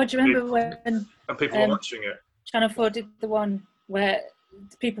 Oh God, do you remember when? And people were watching it. Channel 4 did the one where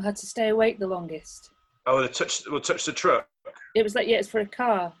people had to stay awake the longest. Oh, touch the truck. It was like, it's for a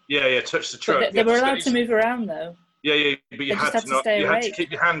car. Yeah, touch the truck. But they were allowed to move around though. Yeah, but you had to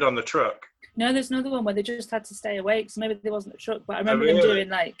keep your hand on the truck. No, there's another one where they just had to stay awake, so maybe there wasn't a truck, but I remember them doing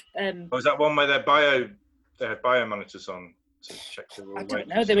like... was that one where they had bio monitors on to check the I don't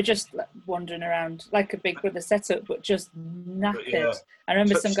know, they were just like, wandering around like a Big Brother setup, but just knackered. I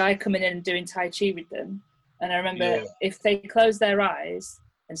remember some guy coming in and doing Tai Chi with them, and I remember if they closed their eyes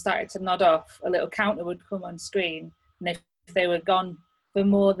and started to nod off, a little counter would come on screen, and if they were gone for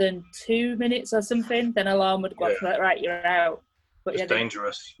more than 2 minutes or something, then alarm would go off, like, right, you're out. But it's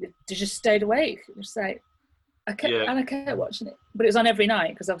dangerous. They just stayed awake. It was like, I kept watching it, but it was on every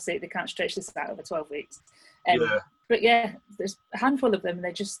night because obviously they can't stretch this out over 12 weeks. But there's a handful of them, and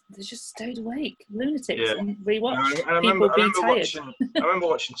they just stayed awake, lunatics, and rewatched people be tired. I remember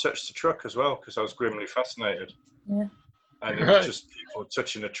watching Touch the Truck as well because I was grimly fascinated. Yeah, and it was just people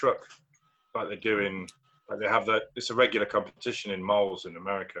touching a truck like they do in. Like they have that. It's a regular competition in malls in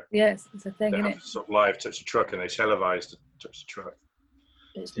America. Yes, it's a thing, they isn't have it? Sort of live Touch the Truck, and they televise the Touch the Truck.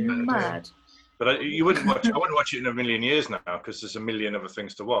 It's mad. But you wouldn't watch. I wouldn't watch it in a million years now because there's a million other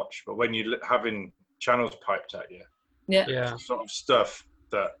things to watch. But when you're having channels piped at you, yeah, it's the sort of stuff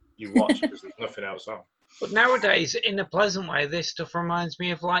that you watch because there's nothing else on. But nowadays, in a pleasant way, this stuff reminds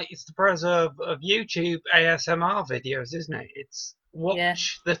me of like it's the preserve of YouTube ASMR videos, isn't it? It's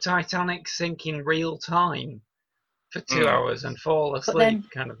watch the Titanic sink in real time for 2 hours and fall asleep,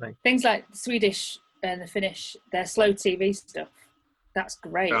 kind of thing. Things like the Swedish and the Finnish, their slow TV stuff. That's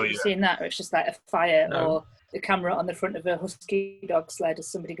great. Have you seen that? Or it's just like a fire or the camera on the front of a husky dog sled as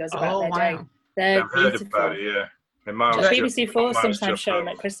somebody goes about their day. They're beautiful. About it, yeah. BBC4 sometimes show them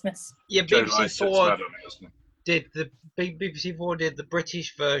at Christmas. Yeah, BBC4 did the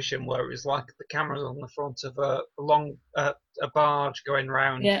British version where it was like the camera's on the front of a barge going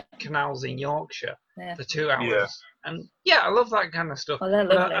around canals in Yorkshire for 2 hours. Yeah. And I love that kind of stuff. Oh, they're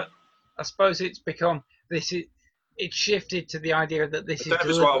lovely. I suppose it's become it's shifted to the idea that this is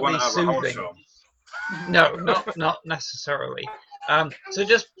deliberately soothing. No, not necessarily. So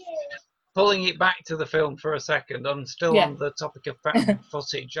just pulling it back to the film for a second, I'm still on the topic of found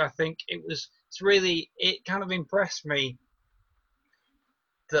footage. I think it kind of impressed me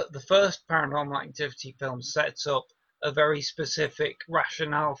that the first Paranormal Activity film sets up a very specific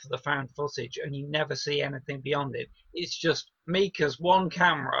rationale for the found footage, and you never see anything beyond it. It's just Mika's one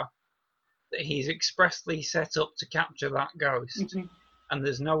camera that he's expressly set up to capture that ghost, and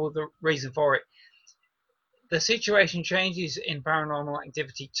there's no other reason for it. The situation changes in Paranormal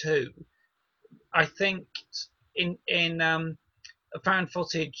Activity 2. I think in a found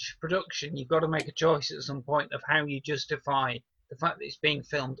footage production, you've got to make a choice at some point of how you justify the fact that it's being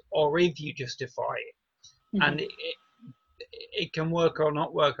filmed, or if you justify it. And it can work or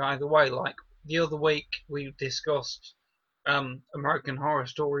not work either way. Like the other week, we discussed American Horror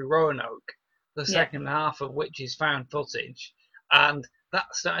Story Roanoke, the second half of which is found footage, and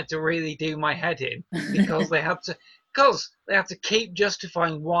that started to really do my head in because they had to keep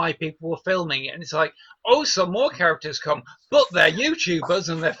justifying why people were filming it. And it's like, some more characters come, but they're YouTubers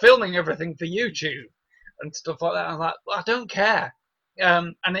and they're filming everything for YouTube and stuff like that. I'm like, I don't care.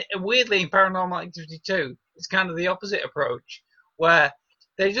 And weirdly, in Paranormal Activity 2, it's kind of the opposite approach, where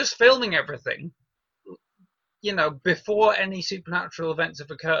they're just filming everything, before any supernatural events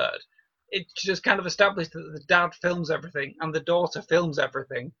have occurred. It's just kind of established that the dad films everything and the daughter films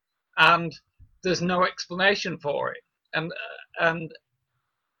everything, and there's no explanation for it. And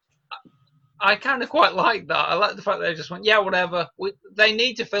I kind of quite like that. I like the fact that they just went, whatever. They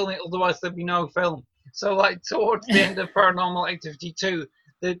need to film it, otherwise there'll be no film. So, like, towards the end of Paranormal Activity 2,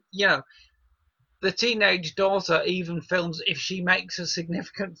 the teenage daughter even films, if she makes a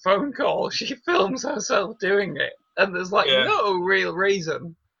significant phone call, she films herself doing it. And there's, no real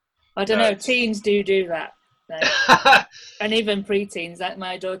reason. I don't know, teens do that. Like, and even pre-teens, like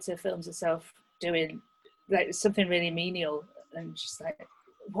my daughter films herself doing like something really menial, and she's like,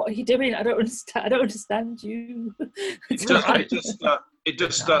 "What are you doing? I don't understand you." It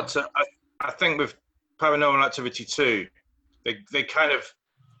does start to. I think with Paranormal Activity 2, they kind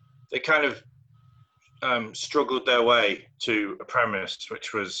of struggled their way to a premise,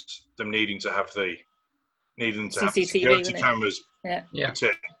 which was them needing to have security cameras. Yeah.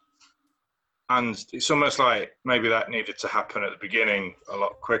 And it's almost like maybe that needed to happen at the beginning a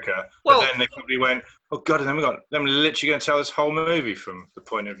lot quicker. But then they probably went, oh God, and then we got them literally going to tell this whole movie from the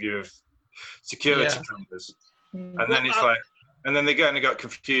point of view of security cameras. And then it's like, and then they got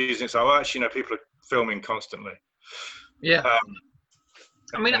confused. And it's like, well, actually, people are filming constantly. Yeah.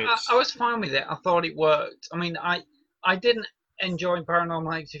 I was fine with it. I thought it worked. I mean, I didn't enjoy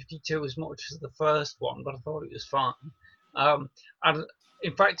Paranormal Activity 2 as much as the first one, but I thought it was fine. And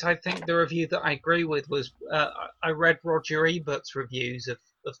in fact, I think the review that I agree with was I read Roger Ebert's reviews of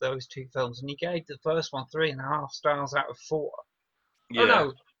those two films, and he gave the first one 3.5 stars out of 4. Yeah. Oh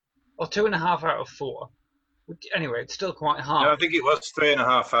no, or 2.5 out of 4. Anyway, it's still quite high. No, I think it was 3.5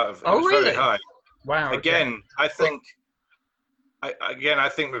 out of. Oh, really? Very high. Wow. Again, okay. I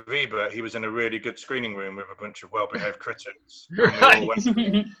think with Ebert, he was in a really good screening room with a bunch of well-behaved critics. Right.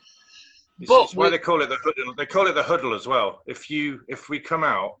 It's why they call it the huddle. They call it the huddle as well. If we come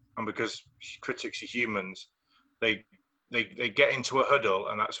out, and because critics are humans, they get into a huddle,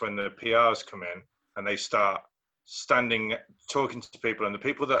 and that's when the PRs come in and they start talking to people, and the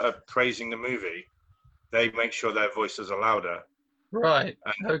people that are praising the movie, they make sure their voices are louder. Right.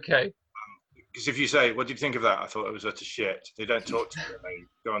 Okay. Because if you say, what did you think of that? I thought it was utter shit. They don't talk to you. They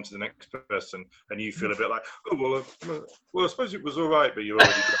go on to the next person, and you feel a bit like, oh, well, I suppose it was all right, but you're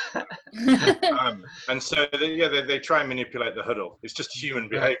already done. And so, they try and manipulate the huddle. It's just human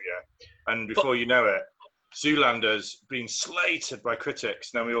behaviour. And before you know it, Zoolander's been slated by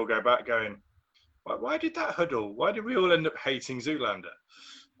critics. And then we all go back going, why did that huddle? Why did we all end up hating Zoolander?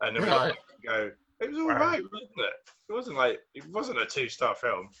 And then we go, it was all right, wasn't it? It wasn't a 2-star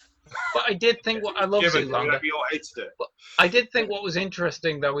film. But I did think I love Zoolander. We all hated it. But I did think what was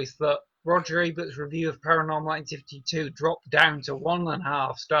interesting though is that Roger Ebert's review of Paranormal Activity 2 dropped down to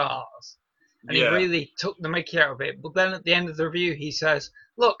 1.5 stars. And he really took the mickey out of it. But then at the end of the review, he says,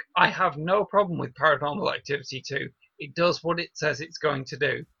 look, I have no problem with Paranormal Activity 2. It does what it says it's going to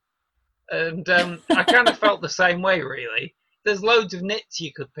do. And I kind of felt the same way, really. There's loads of nits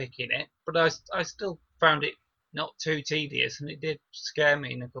you could pick in it, but I still found it not too tedious, and it did scare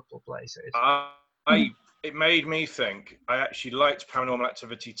me in a couple of places. It made me think. I actually liked Paranormal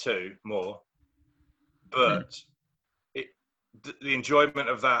Activity 2 more, but the enjoyment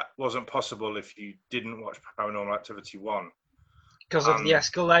of that wasn't possible if you didn't watch Paranormal Activity 1. Because of the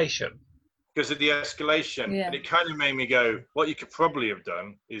escalation. Because of the escalation. And it kind of made me go, what you could probably have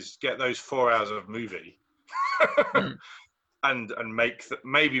done is get those 4 hours of movie and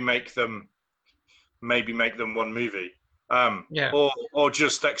maybe make them one movie. Or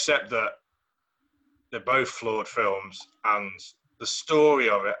just accept that they're both flawed films, and the story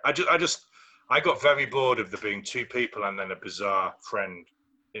of it. I got very bored of there being two people and then a bizarre friend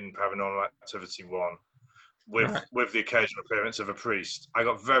in Paranormal Activity 1 with the occasional appearance of a priest. I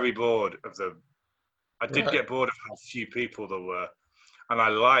got very bored of I did get bored of how few people there were, and I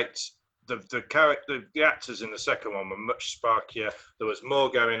liked the actors in the second one were much sparkier. There was more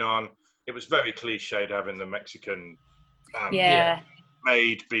going on. It was very cliched having the Mexican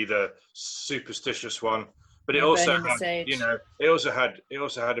maid be the superstitious one, but it also had, it also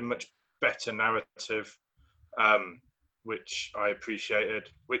had a much better narrative, which I appreciated,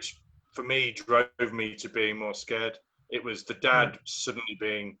 which for me drove me to being more scared. It was the dad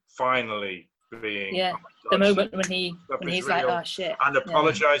finally being the moment when he's like, oh shit, and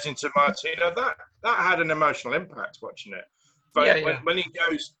apologizing to Martina. That had an emotional impact watching it. But when he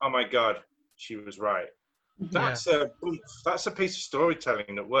goes, oh my god, she was right. That's a piece of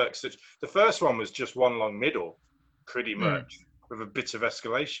storytelling that works. The first one was just one long middle, pretty much, with a bit of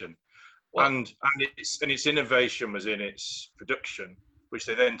escalation. And its innovation was in its production, which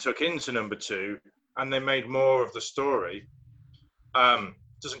they then took into number 2, and they made more of the story.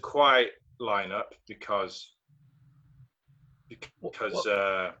 Doesn't quite line up because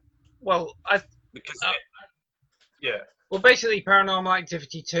basically Paranormal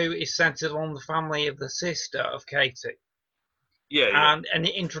Activity 2 is centered on the family of the sister of Katie. And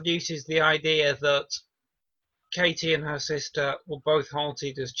it introduces the idea that Katie and her sister were both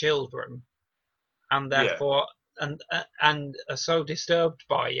haunted as children, and therefore and are so disturbed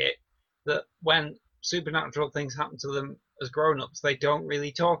by it that when supernatural things happen to them as grown-ups, they don't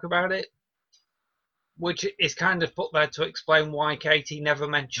really talk about it, which is kind of put there to explain why Katie never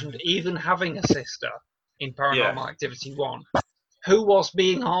mentioned even having a sister in Paranormal Activity 1, who was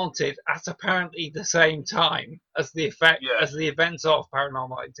being haunted at apparently the same time as the events of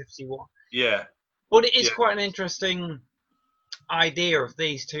Paranormal Activity 1. But it is quite an interesting idea of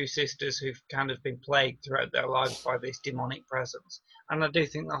these two sisters who've kind of been plagued throughout their lives by this demonic presence. And I do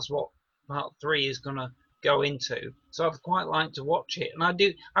think that's what part 3 is going to go into. So I'd quite like to watch it. And I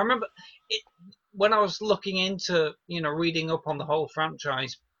remember it, when I was looking into, reading up on the whole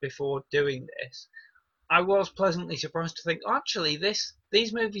franchise before doing this, I was pleasantly surprised to think, actually,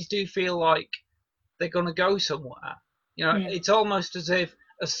 these movies do feel like they're going to go somewhere. It's almost as if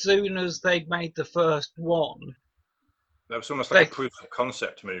as soon as they'd made the first one, that was almost like a proof of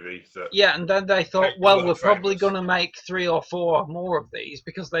concept movie. And then they thought, well, we're probably going to make 3 or 4 more of these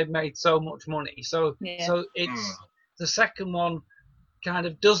because they've made so much money. So it's the second one kind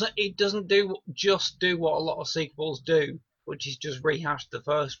of doesn't do what a lot of sequels do, which is just rehash the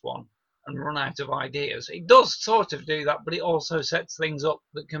first one and run out of ideas. It does sort of do that, but it also sets things up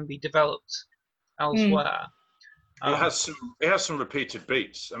that can be developed elsewhere. It has some repeated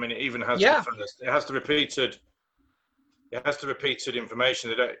beats. I mean, it even has the repeated information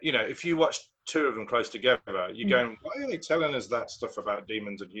that if you watch 2 of them close together, you're going, why are they telling us that stuff about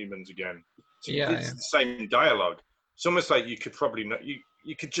demons and humans again? It's the same dialogue. It's almost like you could probably not,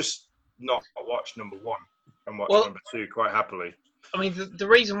 you could just not watch number 1 and watch number 2 quite happily. I mean, the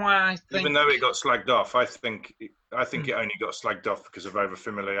reason why I think, even though it got slagged off, I think it only got slagged off because of over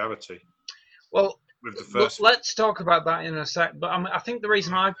familiarity. Well, with the first let's talk about that in a sec. But I think the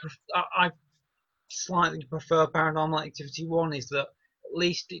reason I slightly prefer Paranormal Activity 1 is that at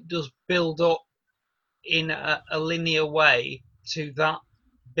least it does build up in a linear way to that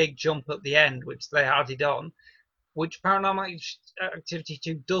big jump at the end, which they added on, which Paranormal Activity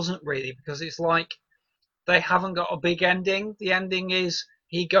 2 doesn't really, because it's like they haven't got a big ending. The ending is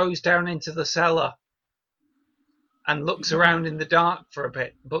he goes down into the cellar and looks around in the dark for a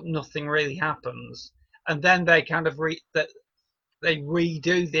bit, but nothing really happens. And then they kind of they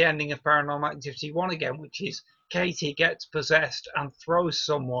redo the ending of Paranormal Activity 1 again, which is Katie gets possessed and throws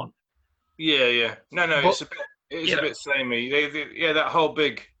someone. Yeah. No, But, it's a bit samey. That whole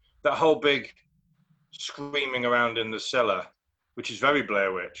big screaming around in the cellar, which is very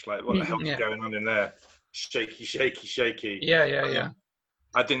Blair Witch. Like, what the hell's going on in there? Shaky. Yeah.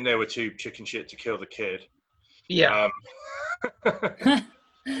 I think they were too chicken shit to kill the kid. Yeah.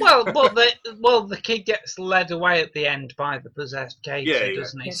 Well, the kid gets led away at the end by the possessed Katie,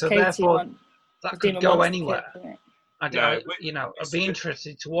 doesn't he? Yes, so Katie therefore, that could go anywhere. I'd be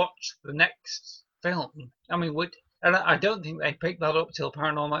interested to watch the next film. I mean, and I don't think they picked that up till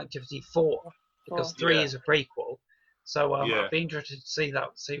Paranormal Activity 4, because 3 is a prequel. So I'd be interested to see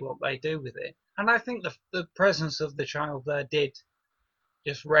what they do with it. And I think the presence of the child there did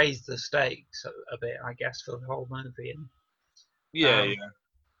just raise the stakes a bit, I guess, for the whole movie. And,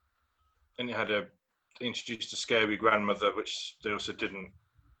 And you had introduced a scary grandmother, which they also didn't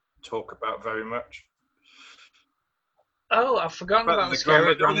talk about very much. Oh, I've forgotten about the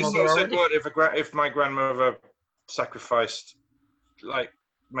scary grandmother already. If my grandmother sacrificed, like,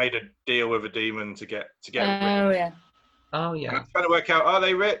 made a deal with a demon to get rich. Oh yeah. I'm trying to work out, are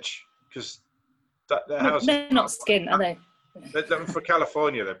they rich? Because their house. They're not skint, are they? For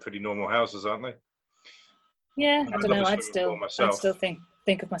California, they're pretty normal houses, aren't they? Yeah, I don't know. I'd still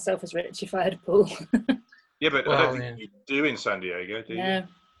think of myself as rich if I had a pool. Yeah, but I don't think you do in San Diego, do you? No.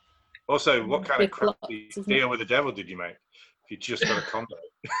 Also, what kind of crappy deal with the devil did you make? If you just got a condo.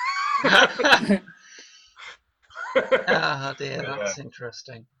 Oh dear, that's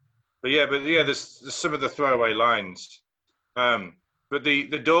interesting. But there's some of the throwaway lines. But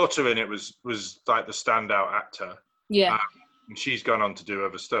the daughter in it was like the standout actor. Yeah. And she's gone on to do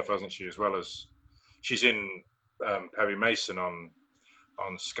other stuff, hasn't she? As well as she's in Perry Mason on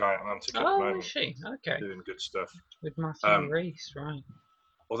Sky Atlantic at the moment. Oh, is she? Okay. Doing good stuff. With Matthew Rhys, right.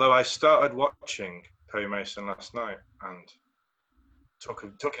 Although I started watching Perry Mason last night, and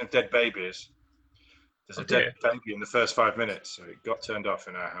talking of dead babies, there's a dead baby in the first 5 minutes, so it got turned off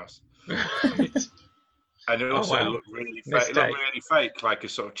in our house. And it also looked really fake. It looked really fake, like a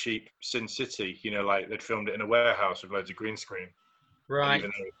sort of cheap Sin City, like they'd filmed it in a warehouse with loads of green screen. Right.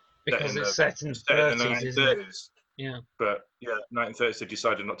 Because it's set in the 1930s. Yeah. But 1930s, they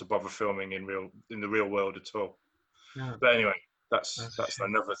decided not to bother filming in the real world at all. No. But anyway, that's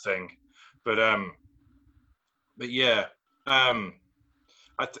another thing. But I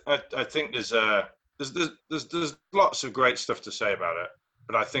think there's lots of great stuff to say about it.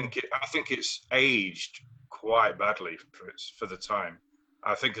 But I think it's aged quite badly for the time.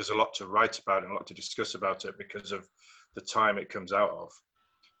 I think there's a lot to write about and a lot to discuss about it because of the time it comes out of.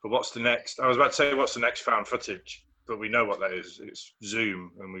 But what's the next? I was about to say what's the next found footage, but we know what that is. It's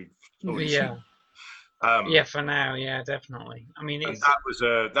Zoom, and we've for now, definitely. I mean,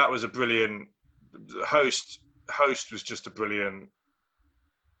 that was a brilliant. The host was just a brilliant.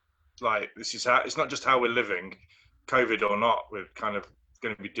 Like, this is how it's not just how we're living, COVID or not. We're kind of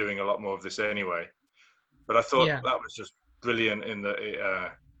going to be doing a lot more of this anyway. But I thought that was just brilliant in that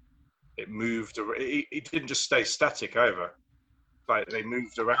it moved. It didn't just stay static either. Like, they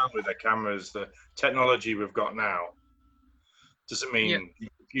moved around with their cameras. The technology we've got now doesn't mean your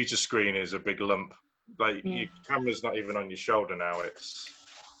computer screen is a big lump. Like, your camera's not even on your shoulder now. It's,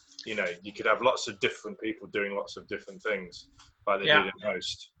 you could have lots of different people doing lots of different things like they did in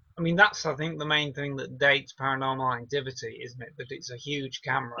Host. I mean, that's, I think, the main thing that dates Paranormal Activity, isn't it? That it's a huge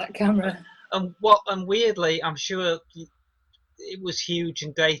camera. That camera. And weirdly, I'm sure it was huge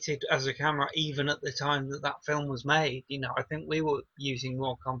and dated as a camera even at the time that film was made. I think we were using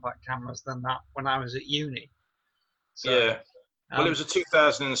more compact cameras than that when I was at uni. So, well, it was a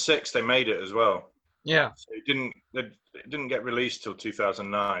 2006 they made it as well. Yeah. So it didn't get released till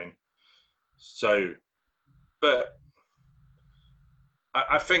 2009. So, but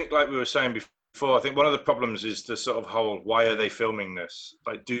I think, like we were saying before, I think one of the problems is the sort of whole, why are they filming this?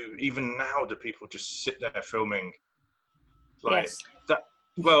 Like, even now, do people just sit there filming? Like that?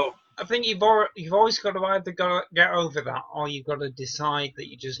 Well, I think you've always got to either get over that, or you've got to decide that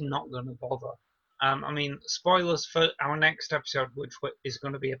you're just not going to bother. I mean, spoilers for our next episode, which is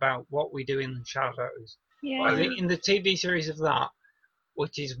going to be about what we do in the shadows. Yeah. I think in the TV series of that,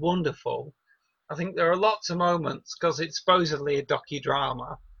 which is wonderful, I think there are lots of moments, because it's supposedly a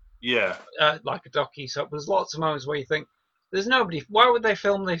docudrama. Yeah. Like a docu-soap. There's lots of moments where you think, there's nobody. Why would they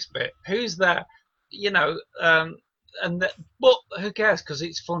film this bit? Who's there? But who cares? Because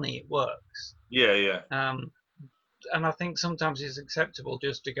it's funny. It works. Yeah. And I think sometimes it's acceptable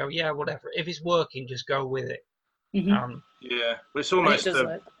just to go, whatever. If it's working, just go with it. Mm-hmm. Yeah, but it's And it almost does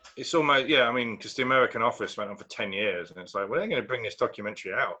work. it's almost I mean, because the American Office went on for 10 years, and it's like, well, they're going to bring this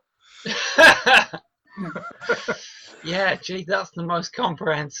documentary out. Yeah, gee, that's the most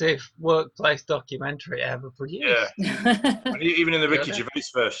comprehensive workplace documentary ever produced. Yeah, and even in the Ricky Good.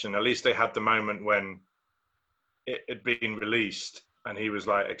 Gervais version, at least they had the moment when it had been released, and he was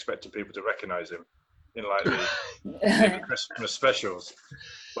like expecting people to recognise him in like the Christmas specials.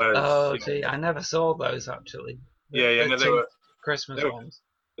 Whereas, gee, I never saw those actually. No, the they two were Christmas ones.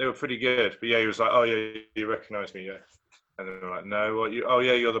 They were pretty good, but yeah, he was like, "Oh yeah, you recognise me, yeah," and they were like, "No, what you? Oh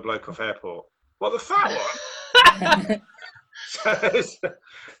yeah, you're the bloke off Airport. What, the fat one?"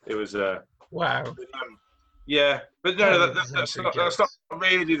 It was Wow. yeah, but no, That's that's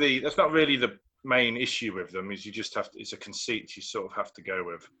not really the main issue with them. Is you just have to, it's a conceit you sort of have to go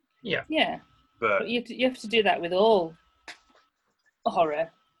with. Yeah. Yeah. But But you have to do that with all horror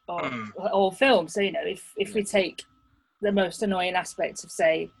or film. So, you know, if we take the most annoying aspects of,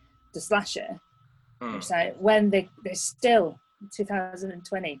 say, the slasher, it's like when they're still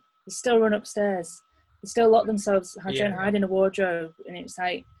 2020, they still run upstairs, they still lock themselves, hide in a wardrobe, and it's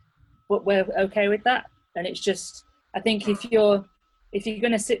like, but we're okay with that. And it's just, I think if you're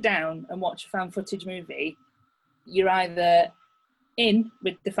going to sit down and watch a found footage movie, you're either in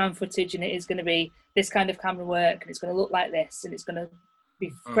with the fan footage and it is going to be this kind of camera work and it's going to look like this and it's going to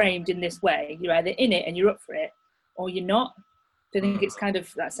be framed in this way. You're either in it and you're up for it, or you're not. I think it's kind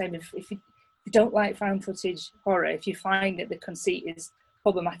of that same. If you don't like found footage horror, if you find that the conceit is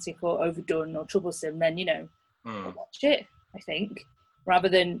problematic or overdone or troublesome, then watch it. I think, rather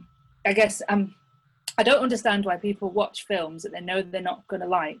than, I guess, I don't understand why people watch films that they know they're not going to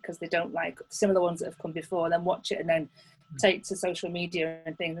like because they don't like similar ones that have come before, then watch it and then take to social media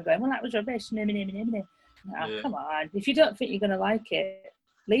and things and go, well, that was rubbish. Come on. If you don't think you're going to like it,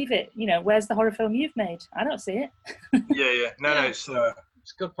 leave it. Where's the horror film you've made? I don't see it. No, it's a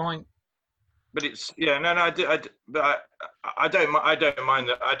good point. But it's I don't mind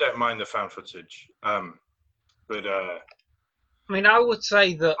the found footage. But I mean, I would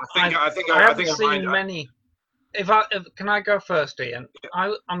say that I haven't seen many. Can I go first, Ian?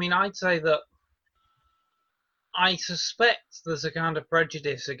 I mean, I'd say that I suspect there's a kind of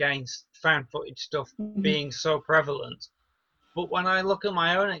prejudice against found footage stuff being so prevalent. But when I look at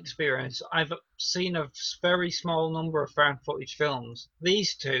my own experience, I've seen a very small number of found footage films.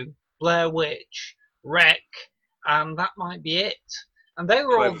 These two, Blair Witch, Wreck, and that might be it. And they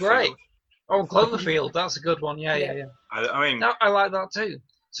were all great. Oh, Cloverfield, that's a good one. Yeah. I mean, I like that too.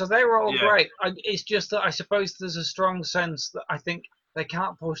 So they were all great. It's just that I suppose there's a strong sense that I think they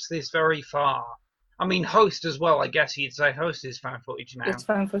can't push this very far. I mean, Host as well. I guess you'd say Host is found footage now. It's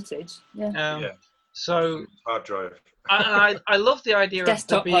found footage. Yeah. So hard drive. I love the idea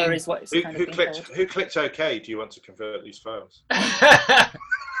desktop of desktop horror is what it's kind of being called. Who clicked OK? Do you want to convert these files?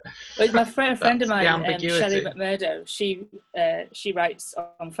 Well, my friend of mine, Shelley McMurdo, she writes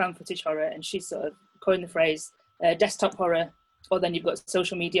on found footage horror, and she sort of coined the phrase desktop horror, or then you've got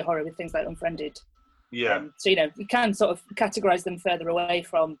social media horror with things like Unfriended. Yeah. So you can sort of categorise them further away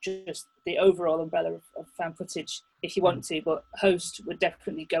from just the overall umbrella of found footage if you want to, but Host would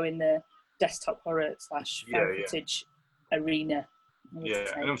definitely go in the desktop horror / found footage arena. Yeah,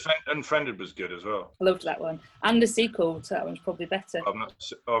 and Unfriended was good as well. I loved that one, and the sequel to that one's probably better. I've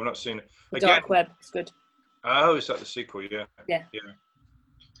not seen it. The Dark Web is good. Oh, is that the sequel? Yeah.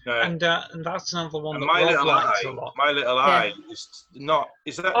 No. And that's another one that My Little likes a lot. My Little Eye is not.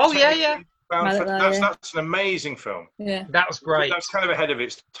 Is that? Oh yeah. That's an amazing film. Yeah, that's great. That's kind of ahead of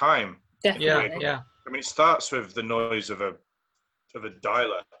its time. Definitely. Yeah. I mean, it starts with the noise of a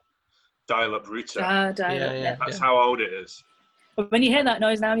dial-up router. That's how old it is. But when you hear that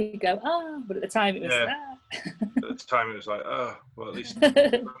noise now, you go, but at the time it was, At the time it was like, well, at least I'm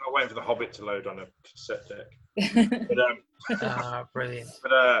not waiting for The Hobbit to load on a cassette deck. But, brilliant.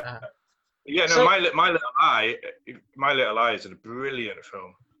 But, My Little Eye is a brilliant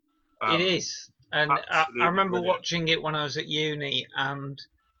film. It is. And I remember watching it when I was at uni, and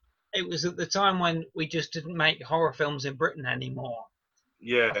it was at the time when we just didn't make horror films in Britain anymore.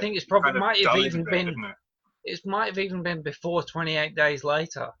 Yeah. I think it's probably might have even been before 28 Days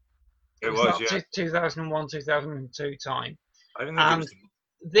Later. It was 2001, 2002 time. I didn't think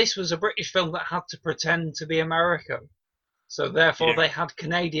this was a British film that had to pretend to be American. So therefore they had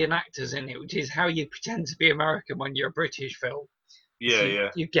Canadian actors in it, which is how you pretend to be American when you're a British film. You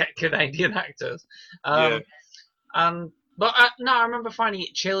get Canadian actors. But I remember finding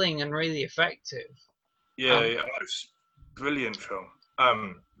it chilling and really effective. It was a brilliant film.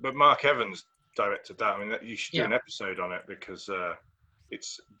 But Mark Evans directed that. I mean, you should do an episode on it because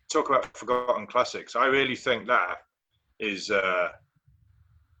it's talk about forgotten classics. I really think that is,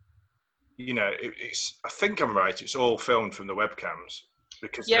 it's. I think I'm right. It's all filmed from the webcams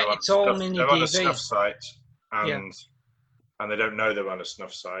because it's all mini they're on a DV. snuff site, and they don't know they're on a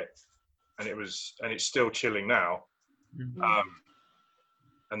snuff site, and it's still chilling now. Mm-hmm.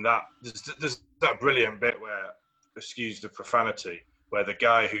 And that there's that brilliant bit where, excuse the profanity, where the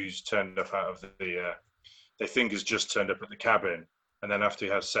guy who's turned up out of they think has just turned up at the cabin, and then after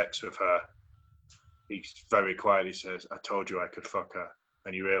he has sex with her, he very quietly says, "I told you I could fuck her,"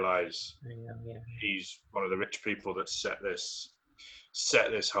 and you realise he's one of the rich people that set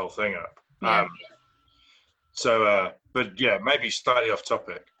this whole thing up. Yeah. But yeah, maybe slightly off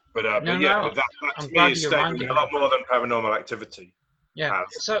topic. But that I'm to glad me is you stating reminded a lot more than Paranormal Activity. Yeah.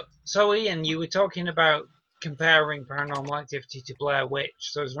 So Ian, you were talking about comparing Paranormal Activity to Blair Witch.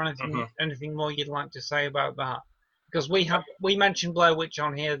 So is there anything more you'd like to say about that? Because we mentioned Blair Witch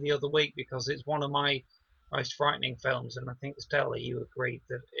on here the other week because it's one of my most frightening films, and I think Stella, you agreed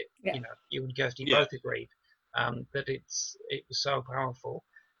that you and Kirsty both agreed that it was so powerful.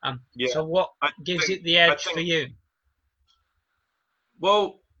 So what gives it the edge for you?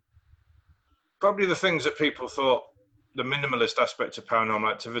 Well, probably the things that people thought, the minimalist aspect of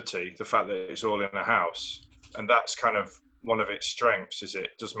Paranormal Activity, the fact that it's all in a house, and that's kind of one of its strengths, is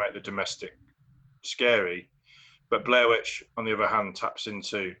it does make the domestic scary. But Blair Witch, on the other hand, taps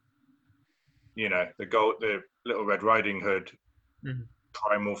into, the Little Red Riding Hood,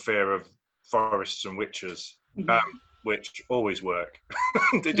 primal fear of forests and witches, which always work.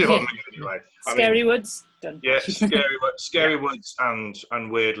 They do on me anyway. Scary Woods, done. Yeah, scary woods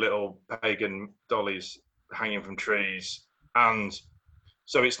and weird little pagan dollies hanging from trees, and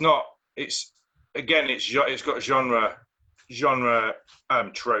so it's got genre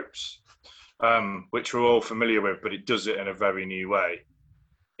tropes, which we're all familiar with, but it does it in a very new way,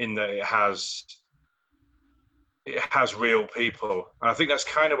 in that it has real people. And I think that's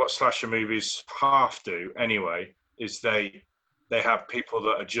kind of what slasher movies half do anyway, is they have people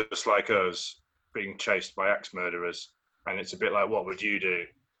that are just like us being chased by axe murderers, and it's a bit like, what would you do?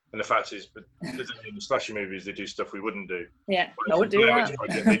 And the fact is, but in the slasher movies, they do stuff we wouldn't do. Yeah, I would do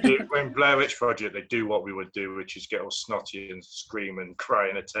that. When Blair Witch Project, they do what we would do, which is get all snotty and scream and cry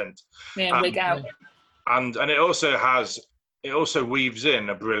in a tent. Yeah, wig out. And it also weaves in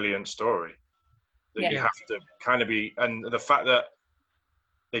a brilliant story that you have to kind of be, and the fact that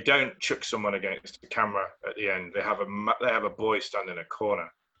they don't chuck someone against the camera at the end. They have a boy standing in a corner,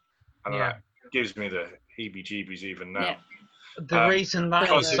 and that gives me the heebie-jeebies even now. Yeah. The reason that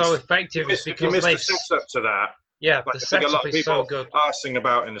is so effective is because they set up to that. Yeah, like, the setup is so good. Arsing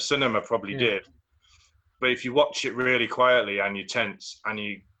about in the cinema probably did, but if you watch it really quietly and you tense and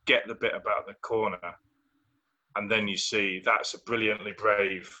you get the bit about the corner, and then you see that's a brilliantly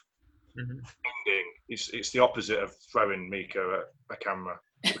brave ending. It's the opposite of throwing Miko at a camera.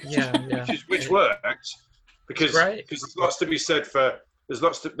 Which worked because there's lots to be said for. There's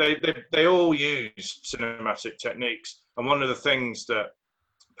lots to they all use cinematic techniques, and one of the things that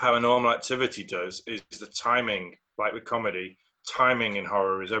Paranormal Activity does is the timing. Like with comedy, timing in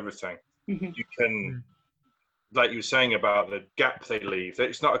horror is everything. You can, like you were saying about the gap they leave.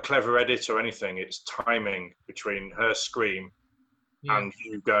 It's not a clever edit or anything. It's timing between her scream and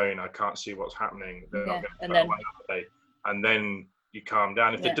you going, I can't see what's happening. They're not going to and then you calm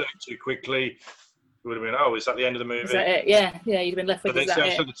down. If they'd done it too quickly, it would have been, oh, is that the end of the movie? Is that it? Yeah, you'd have been left with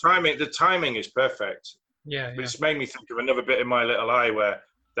that. So the timing is perfect. But it's made me think of another bit in My Little Eye where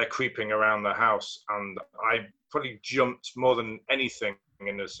they're creeping around the house, and I probably jumped more than anything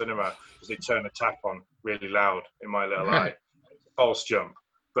in the cinema because they turn a tap on really loud in My Little Eye. False jump.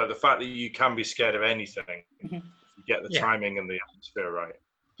 But the fact that you can be scared of anything, if you get the timing and the atmosphere right.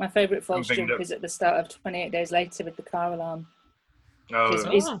 My favourite false jump is at the start of 28 Days Later with the car alarm.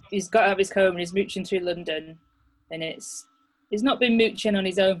 He's got out of his home and he's mooching through London, and he's not been mooching on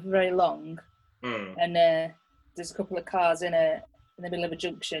his own for very long. And there's a couple of cars in the middle of a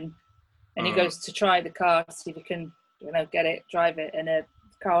junction, and he goes to try the car to see if he can, drive it, and a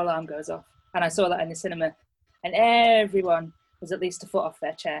car alarm goes off. And I saw that in the cinema, and everyone was at least a foot off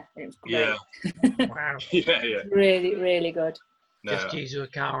their chair. And it was great. Wow. Really, really good. No. Just use a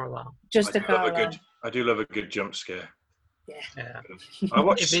car alarm. Just a car alarm. I do love a good jump scare. Yeah. I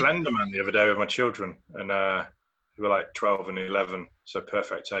watched Slender Man the other day with my children, and who were like 12 and 11, so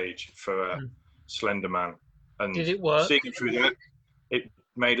perfect age for Slender Man. And did it work? Seeing it through that, it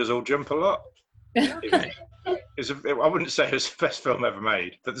made us all jump a lot. I wouldn't say it was the best film ever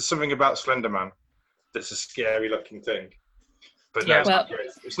made, but there's something about Slender Man that's a scary looking thing. But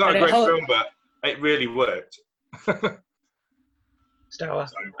it's not a great film, but it really worked. Stella.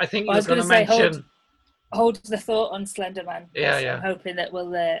 I think I you was were going going to to say mention. hold the thought on Slender Man. Yeah. I'm hoping that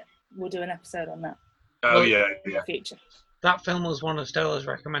we'll do an episode on that. Oh, Well, yeah. In the future. That film was one of Stella's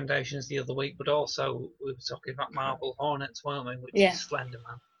recommendations the other week, but also we were talking about Marble Hornets, weren't we? Which is Slender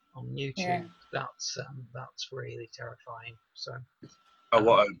Man on YouTube. Yeah. That's really terrifying. So.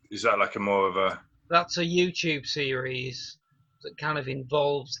 Oh, is that like a more of a? That's a YouTube series that kind of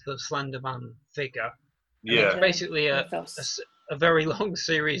involves the Slender Man figure. Yeah. It's basically a very long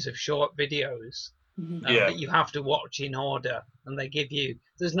series of short videos that you have to watch in order, and they give you.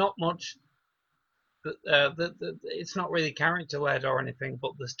 There's not much. It's not really character led or anything,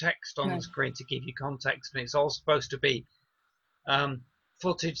 but there's text on the screen to give you context, and it's all supposed to be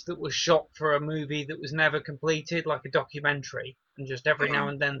footage that was shot for a movie that was never completed, like a documentary, and just every now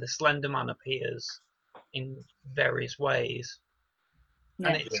and then the Slender Man appears in various ways.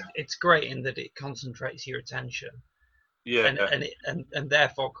 And it's great in that it concentrates your attention, and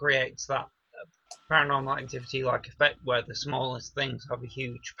therefore creates that Paranormal Activity like effect where the smallest things have a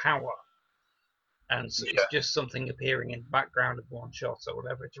huge power, and so it's just something appearing in the background of one shot or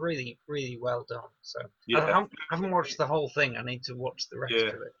whatever. It's really, really well done. So I haven't watched the whole thing. I need to watch the rest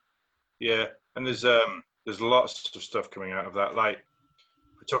of it. Yeah, and there's lots of stuff coming out of that. Like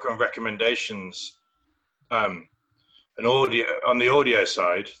we're talking recommendations. An audio on the audio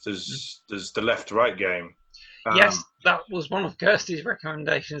side, there's the left-right game. Yes, that was one of Kirsty's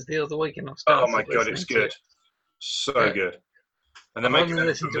recommendations the other week, and I've started. Oh my god, it's good, so good. And they're I've making only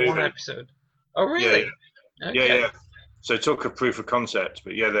listened to one episode. Oh really? Yeah. So talk of proof of concept,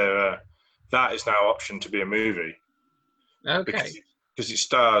 but that is now optioned to be a movie. Okay. Because it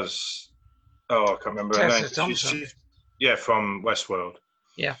stars. Oh, I can't remember her name. Thompson. From Westworld.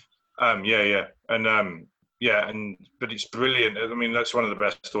 Yeah. But it's brilliant. I mean, that's one of the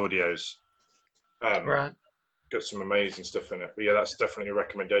best audios. Right. Got some amazing stuff in it. But yeah, that's definitely a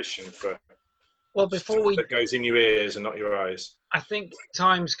recommendation for. Well, before that goes in your ears and not your eyes. I think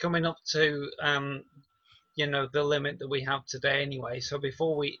time's coming up to the limit that we have today anyway. So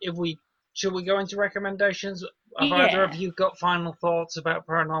should we go into recommendations? Have either of you got final thoughts about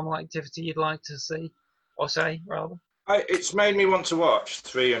Paranormal Activity you'd like to see or say rather? It's made me want to watch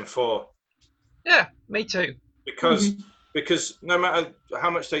 3 and 4. Yeah, me too. Because no matter how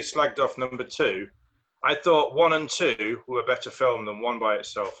much they slagged off number 2, I thought 1 and 2 were a better film than 1 by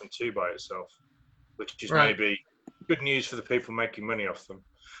itself and 2 by itself, which is maybe good news for the people making money off them.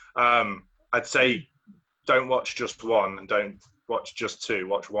 I'd say don't watch just 1 and don't watch just 2.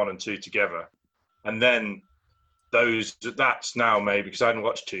 Watch 1 and 2 together, and then that's now maybe because I hadn't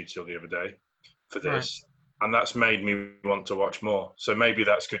watched 2 till the other day for this. And that's made me want to watch more. So maybe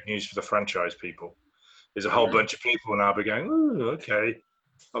that's good news for the franchise people. There's a whole bunch of people now be going, "Ooh, okay,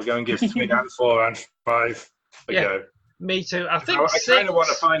 I'll go and give 3 and 4 and 5 a go." Me too. I think I kind of want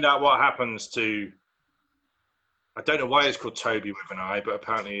to find out what happens to. I don't know why it's called Toby with an I, but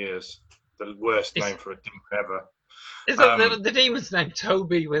apparently he is the worst name for a demon ever. Is that the demon's name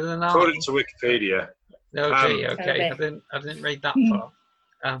Toby with an I? According to Wikipedia. Okay. I didn't read that far.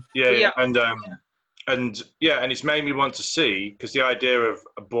 And it's made me want to see, because the idea of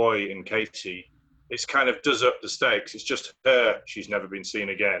a boy and Katie, it's kind of does up the stakes. It's just her. She's never been seen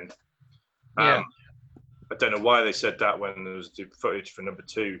again. I don't know why they said that when there was the footage for number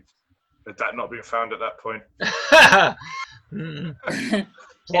 2. Had that not been found at that point? It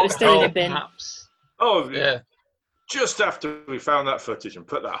was still in a bin. Perhaps. Oh, yeah. Just after we found that footage and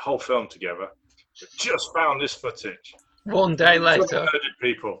put that whole film together, we just found this footage. One day later. Murdered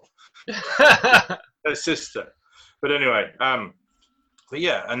people. Her sister. But anyway, and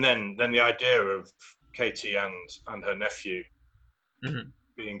then the idea of Katie and her nephew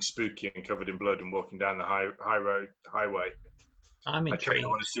being spooky and covered in blood and walking down the highway. I'm intrigued. I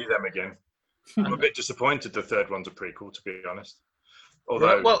don't want to see them again. I'm a bit disappointed the third one's a prequel, to be honest.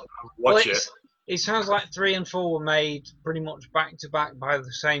 Although, watch it. It sounds like 3 and 4 were made pretty much back to back by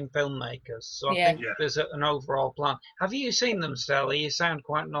the same filmmakers. So I think there's an overall plan. Have you seen them, Stella? You sound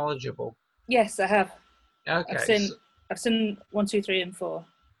quite knowledgeable. Yes, I have. Okay. I've seen 1, 2, 3, and 4.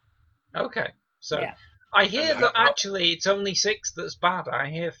 Okay. So I hear that actually it's only 6 that's bad. I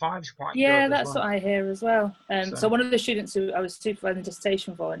hear 5's quite good. Yeah, that's what I hear as well. So one of the students who I was supervising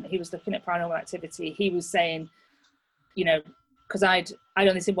dissertation for, and he was looking at Paranormal Activity, he was saying, because I'd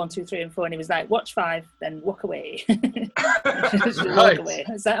only seen 1, 2, 3, and 4, and he was like, watch 5, then walk away. Walk away.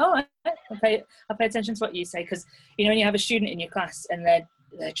 It's like, oh, I'll pay attention to what you say, because when you have a student in your class and they're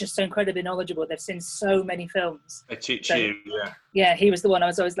just so incredibly knowledgeable, they've seen so many films. They teach you, Yeah, he was the one I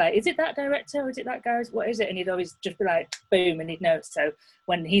was always like, is it that director? Or is it that guy? What is it? And he'd always just be like, boom, and he'd know. So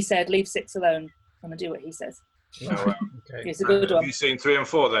when he said, leave 6 alone, I'm going to do what he says. No, okay. It's a good one. Have you seen 3 and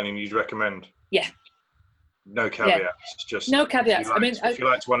 4 then, and you'd recommend? Yeah. No caveats, just no caveats. If you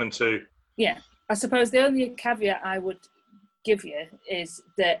liked 1 and 2. Yeah, I suppose the only caveat I would give you is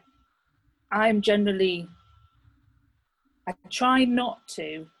that I try not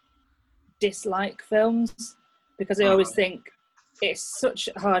to dislike films, because I always think it's such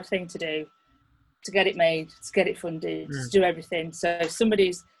a hard thing to do, to get it made, to get it funded, to do everything. So if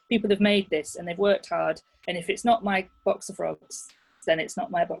people have made this and they've worked hard, and if it's not my box of frogs, then it's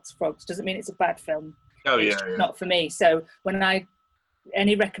not my box of frogs. Doesn't mean it's a bad film. It's not for me. So when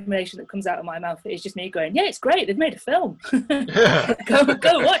any recommendation that comes out of my mouth, it's just me going, yeah, it's great, they've made a film.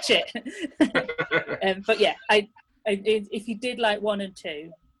 go watch it. But yeah, if you did like 1 and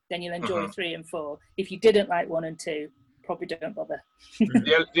 2, then you'll enjoy 3 and 4. If you didn't like 1 and 2, probably don't bother.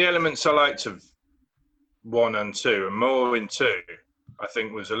 The elements I liked of 1 and 2, and more in 2, I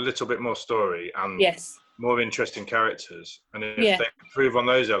think, was a little bit more story and more interesting characters. And if they improve on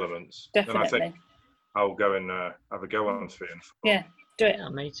those elements, then I think I'll go and have a go on 3 and 4. Yeah, do it. Yeah,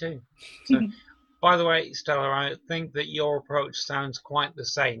 me too. So, by the way, Stella, I think that your approach sounds quite the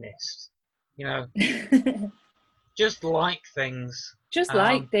sanest. You know, just like things. Just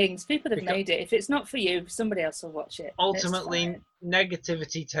like things. People have made it. If it's not for you, somebody else will watch it. Ultimately,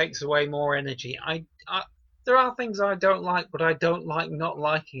 negativity takes away more energy. There are things I don't like, but I don't like not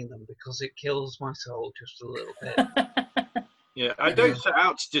liking them because it kills my soul just a little bit. Yeah, I don't set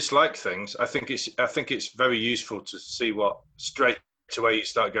out to dislike things. I think it's very useful to see what straight away you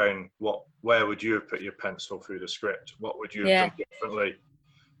start going, where would you have put your pencil through the script? What would you have done differently?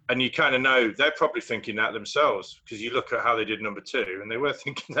 And you kind of know they're probably thinking that themselves, because you look at how they did number 2 and they were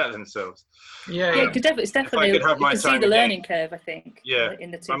thinking that themselves. Yeah, it's definitely, you can see the learning curve, I think. Yeah,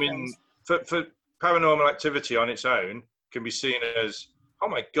 in the 2 films. For Paranormal Activity on its own can be seen as, oh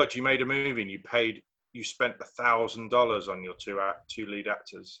my God, you made a movie and you spent $1,000 on your two lead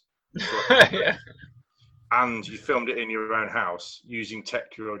actors. Yeah. And you filmed it in your own house using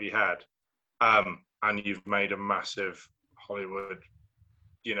tech you already had. And you've made a massive Hollywood,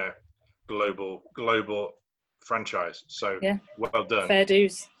 global franchise. So well done. Fair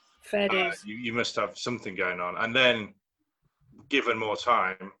dues. You must have something going on. And then, given more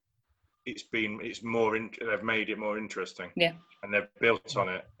time, they've made it more interesting. Yeah. And they've built on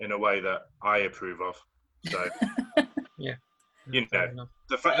it in a way that I approve of. So yeah.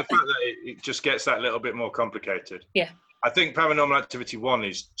 The fact that it just gets that little bit more complicated. Yeah. I think Paranormal Activity 1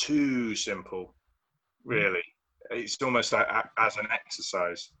 is too simple, really. It's almost like as an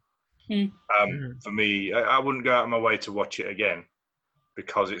exercise. For me, I wouldn't go out of my way to watch it again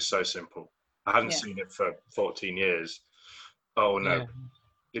because it's so simple. I hadn't seen it for 14 years. Oh, no.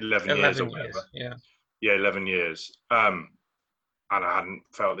 11 years or whatever. Yeah, 11 years. And I hadn't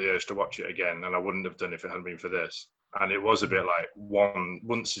felt the urge to watch it again, and I wouldn't have done if it hadn't been for this. And it was a bit like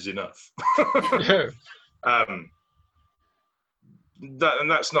once is enough.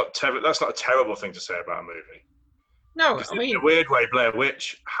 That's not a terrible thing to say about a movie. No, I mean, in a weird way, Blair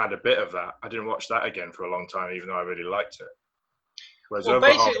Witch had a bit of that. I didn't watch that again for a long time, even though I really liked it. Whereas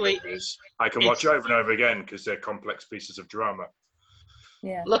other horror movies, I can watch over and over again because they're complex pieces of drama.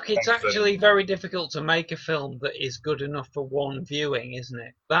 Yeah. Look, it's actually very difficult to make a film that is good enough for one viewing, isn't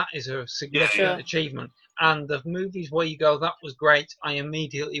it? That is a significant achievement. And the movies where you go, that was great, I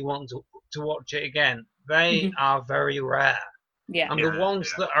immediately want to watch it again, they are very rare. Yeah. And the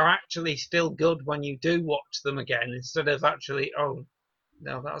ones that are actually still good when you do watch them again, instead of actually, oh,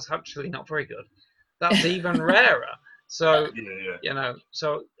 no, that's actually not very good, that's even rarer. So,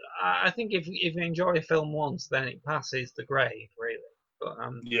 so I think if you enjoy a film once, then it passes the grade, really. But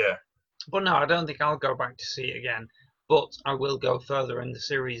but no, I don't think I'll go back to see it again. But I will go further in the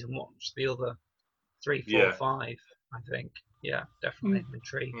series and watch the other 3, 4, 5. I think, definitely I'm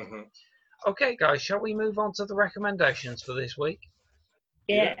intrigued. Okay, guys, shall we move on to the recommendations for this week?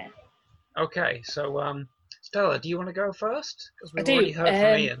 Yeah. Okay, so Stella, do you want to go first? Because we've I do. already heard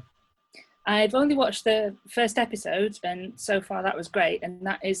from Ian. I've only watched the first episode, and so far that was great. And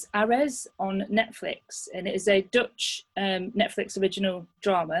that is Ares on Netflix, and it is a Dutch Netflix original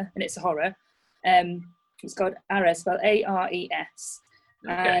drama, and it's a horror. It's called Ares, spelled A-R-E-S.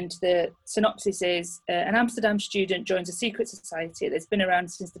 Okay. And the synopsis is, an Amsterdam student joins a secret society that's been around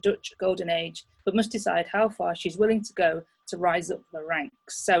since the Dutch Golden Age, but must decide how far she's willing to go to rise up the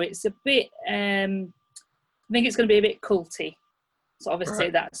ranks. So it's a bit, I think it's going to be a bit culty. So obviously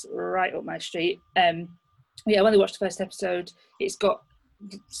that's right up my street. I only watched the first episode. It's got,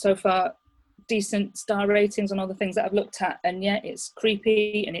 so far, decent star ratings on all the things that I've looked at. And it's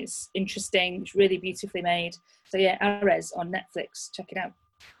creepy and it's interesting. It's really beautifully made. So Ares on Netflix. Check it out.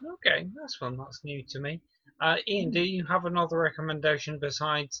 Okay, that's fun. That's new to me. Ian, do you have another recommendation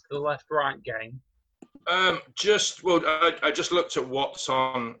besides the left-right game? I just looked at what's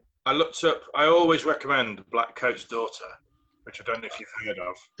on. I always recommend Black Coat's Daughter, which I don't know if you've heard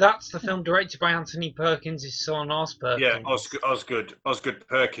of. That's the film directed by Anthony Perkins' son, Oz Perkins. Yeah, Osgood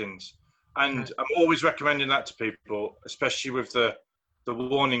Perkins. And I'm always recommending that to people, especially with the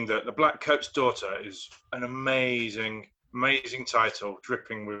warning that The Black Coat's Daughter is an amazing title,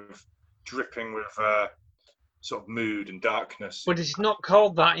 dripping with sort of mood and darkness. But it's not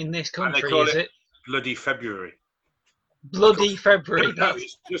called that in this country, is it? Bloody February. Bloody February. No,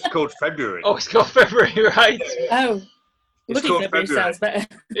 it's just called February. Oh, it's called February, right? Oh, Bloody February sounds better.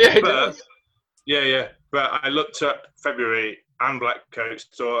 Yeah, it does. Yeah. But I looked up February and Black Coat's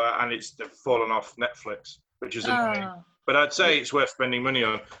Daughter, and they've fallen off Netflix, which is annoying. But I'd say it's worth spending money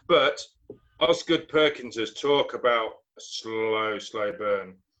on. But Osgood Perkins' talk about a slow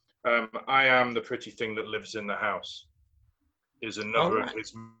burn. I Am the Pretty Thing That Lives in the House is another of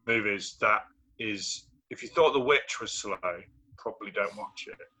his movies that is, if you thought The Witch was slow, probably don't watch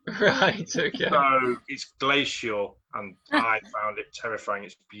it. Right, okay. So it's glacial, and I found it terrifying.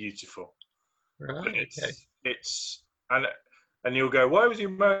 It's beautiful. Right, okay. It's and you'll go, why was he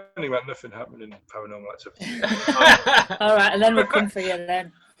moaning about nothing happening in Paranormal Activity? All right, and then we'll come for you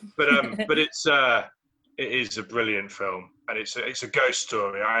then. But it is a brilliant film, and it's a ghost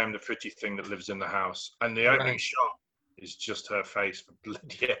story. I am the pretty thing that lives in the house, and the opening shot is just her face for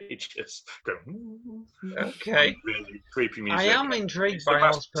bloody ages going. Okay. Really creepy music. I am intrigued by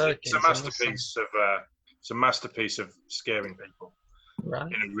Oz Perkins. It's a masterpiece of scaring people, right,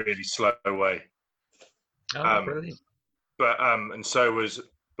 in a really slow way. Oh, brilliant. But and so was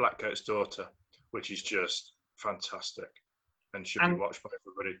Black Coat's Daughter, which is just fantastic and should be watched by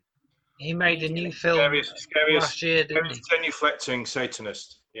everybody. He made a new film last year, didn't he? Genuflecting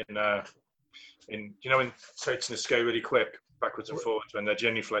Satanist in when Satanists go really quick, backwards and forwards when they're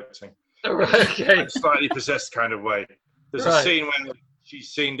genuflecting. Oh, right, okay. In a slightly possessed kind of way. There's a scene when she's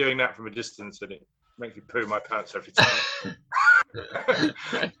seen doing that from a distance, and it makes me poo my pants every time.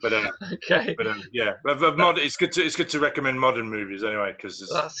 But it's good to recommend modern movies anyway, because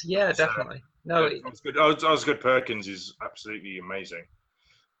definitely. Osgood Perkins is absolutely amazing,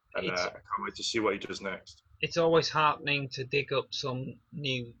 and I can't wait to see what he does next. It's always heartening to dig up some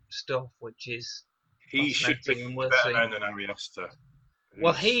new stuff, which is he should be better known than Ari Aster.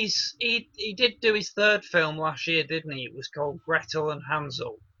 Well, he did do his third film last year, didn't he? It was called Gretel and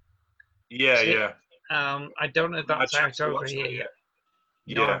Hansel. Yeah. I don't know if that's out over here yet.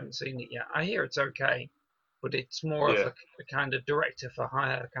 No, I haven't seen it yet. I hear it's okay, but it's more of a kind of director for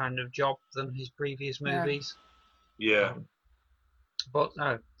hire kind of job than his previous movies. Yeah. But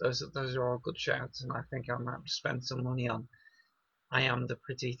no, those are all good shouts, and I think I'm going to spend some money on I Am the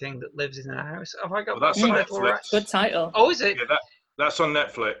Pretty Thing That Lives in the House. Have I got that title right? Good title. Oh, is it? Yeah, that's on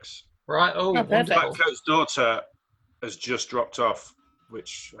Netflix. Right. Oh, perfect. Black Coat's Daughter has just dropped off,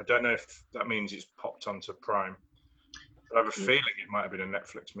 which I don't know if that means it's popped onto Prime. But I have a feeling it might have been a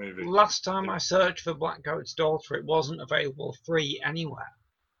Netflix movie. Last time I searched for Black Coat's Daughter, it wasn't available free anywhere.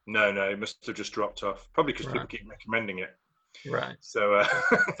 No, it must have just dropped off. Probably because people keep recommending it. Right. So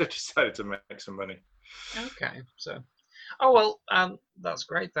they decided to make some money. Okay. So, that's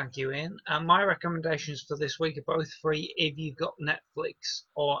great. Thank you, Ian. My recommendations for this week are both free if you've got Netflix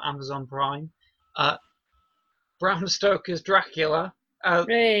or Amazon Prime. Bram Stoker's Dracula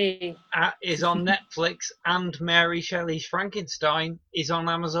is on Netflix, and Mary Shelley's Frankenstein is on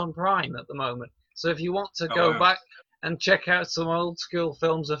Amazon Prime at the moment. So if you want to go back and check out some old school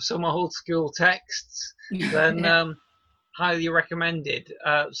films of some old school texts, then highly recommended.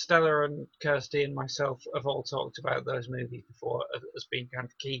 Stella and Kirsty and myself have all talked about those movies before as being kind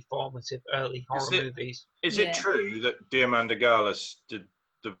of key formative early horror movies. Is it true that Diamanda Galus did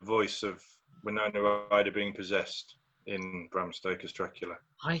the voice of Winona Ryder being possessed in Bram Stoker's Dracula?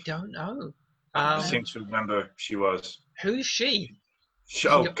 I don't know. I seem to remember she was. Who's she?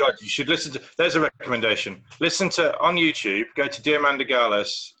 Oh God, you should listen to. There's a recommendation. Listen to on YouTube. Go to Diamanda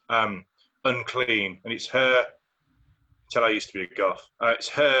Galus, Unclean, and it's her. Tell I used to be a goth. It's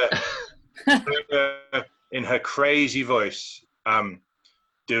her in her crazy voice,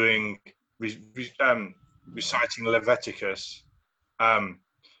 doing reciting Leviticus,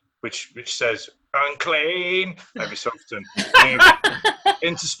 which says unclean every so often,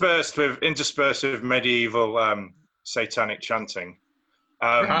 interspersed with medieval satanic chanting.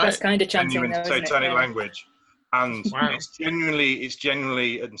 That's kind of chanting, though, satanic language, and it's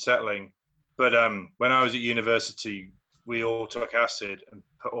genuinely unsettling. But when I was at university, we all took acid and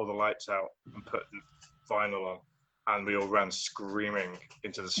put all the lights out and put the vinyl on, and we all ran screaming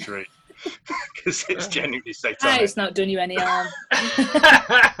into the street. Because it's genuinely satanic. It's not done you any harm.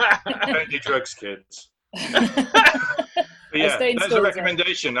 Don't do drugs, kids. But yeah, that's a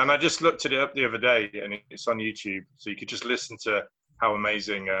recommendation, and I just looked it up the other day, and it's on YouTube, so you could just listen to how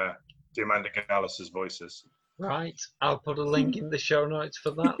amazing Amanda Gallus' voice is. Right, I'll put a link in the show notes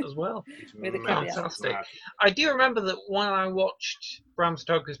for that as well. Really fantastic. I do remember that when I watched Bram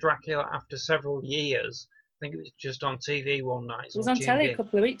Stoker's Dracula after several years, I think it was just on TV one night. It was on telly a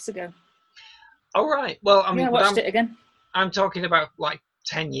couple of weeks ago. Oh, right. Well, I mean, I watched it again. I'm talking about like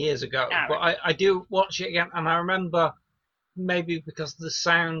 10 years ago, but I do watch it again, and I remember maybe because the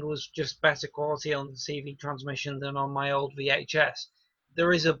sound was just better quality on the TV transmission than on my old VHS.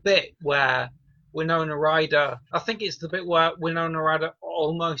 There is a bit where Winona Ryder, I think it's the bit where Winona Ryder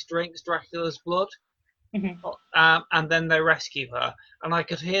almost drinks Dracula's blood, and then they rescue her. And I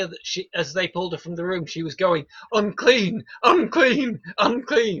could hear that she, as they pulled her from the room, she was going, "Unclean, unclean,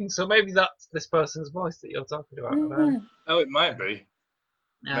 unclean." So maybe that's this person's voice that you're talking about. Oh, it might be.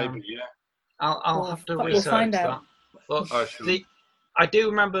 Maybe, yeah. I'll have to research find that. out. But I do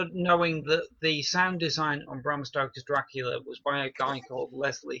remember knowing that the sound design on Bram Stoker's Dracula was by a guy called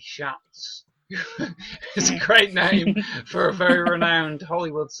Leslie Schatz. It's a great name for a very renowned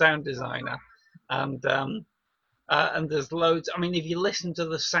Hollywood sound designer. And there's loads. I mean, if you listen to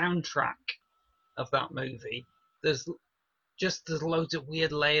the soundtrack of that movie, there's loads of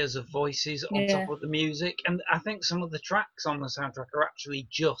weird layers of voices on top of the music. And I think some of the tracks on the soundtrack are actually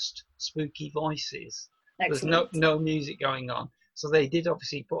just spooky voices. Excellent. There's no music going on. So they did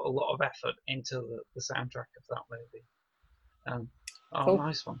obviously put a lot of effort into the soundtrack of that movie. Cool.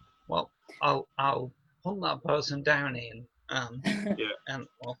 Nice one. Well, I'll hunt that person down, Ian, and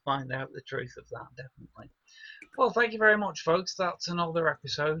I'll find out the truth of that, definitely. Well, thank you very much, folks. That's another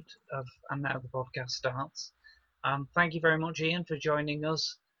episode of And Now the Podcast Starts. Thank you very much, Ian, for joining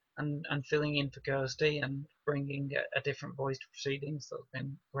us and filling in for Kirsty and bringing a different voice to proceedings. That's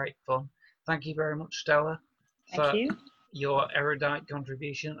been great fun. Thank you very much, Stella, for your erudite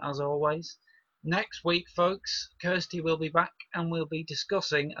contribution, as always. Next week, folks, Kirsty will be back and we'll be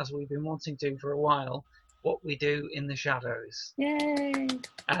discussing, as we've been wanting to for a while, what we do in the shadows. Yay! And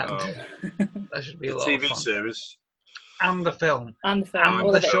that should be a lot TV of fun. Series. And the film. And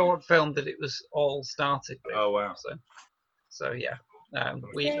the short film that it was all started with. Oh, wow. So yeah,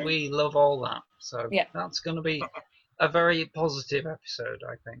 we love all that. So that's going to be a very positive episode,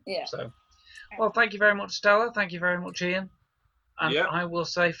 I think. Yeah. So, well, thank you very much, Stella. Thank you very much, Ian. And I will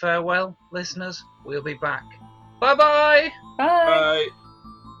say farewell, listeners. We'll be back. Bye-bye. Bye.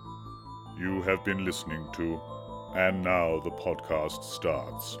 You have been listening to And Now the Podcast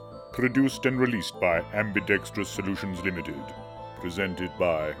Starts. Produced and released by Ambidextrous Solutions Limited. Presented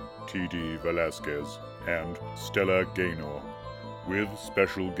by T.D. Velasquez and Stella Gaynor. With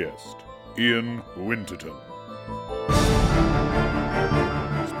special guest, Ian Winterton.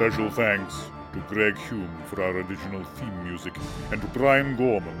 Special thanks to Greg Hume for our original theme music, and to Brian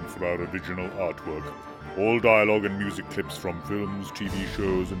Gorman for our original artwork. All dialogue and music clips from films, TV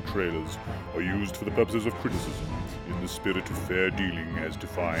shows, and trailers are used for the purposes of criticism, in the spirit of fair dealing as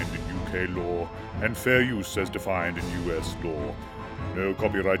defined in UK law, and fair use as defined in US law. No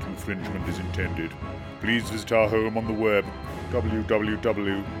copyright infringement is intended. Please visit our home on the web,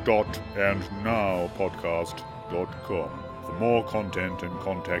 www.andnowpodcast.com, for more content and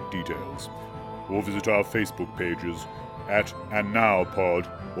contact details. Or visit our Facebook pages at AndNowPod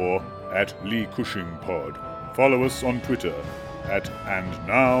or at Lee Cushing Pod. Follow us on Twitter at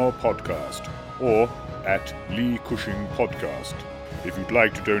AndNowPodcast or at Lee Cushing Podcast. If you'd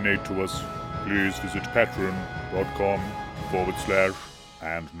like to donate to us, please visit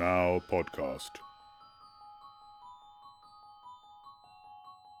patreon.com/AndNowPodcast.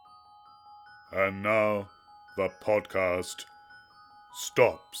 And now the podcast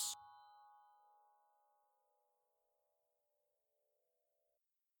stops.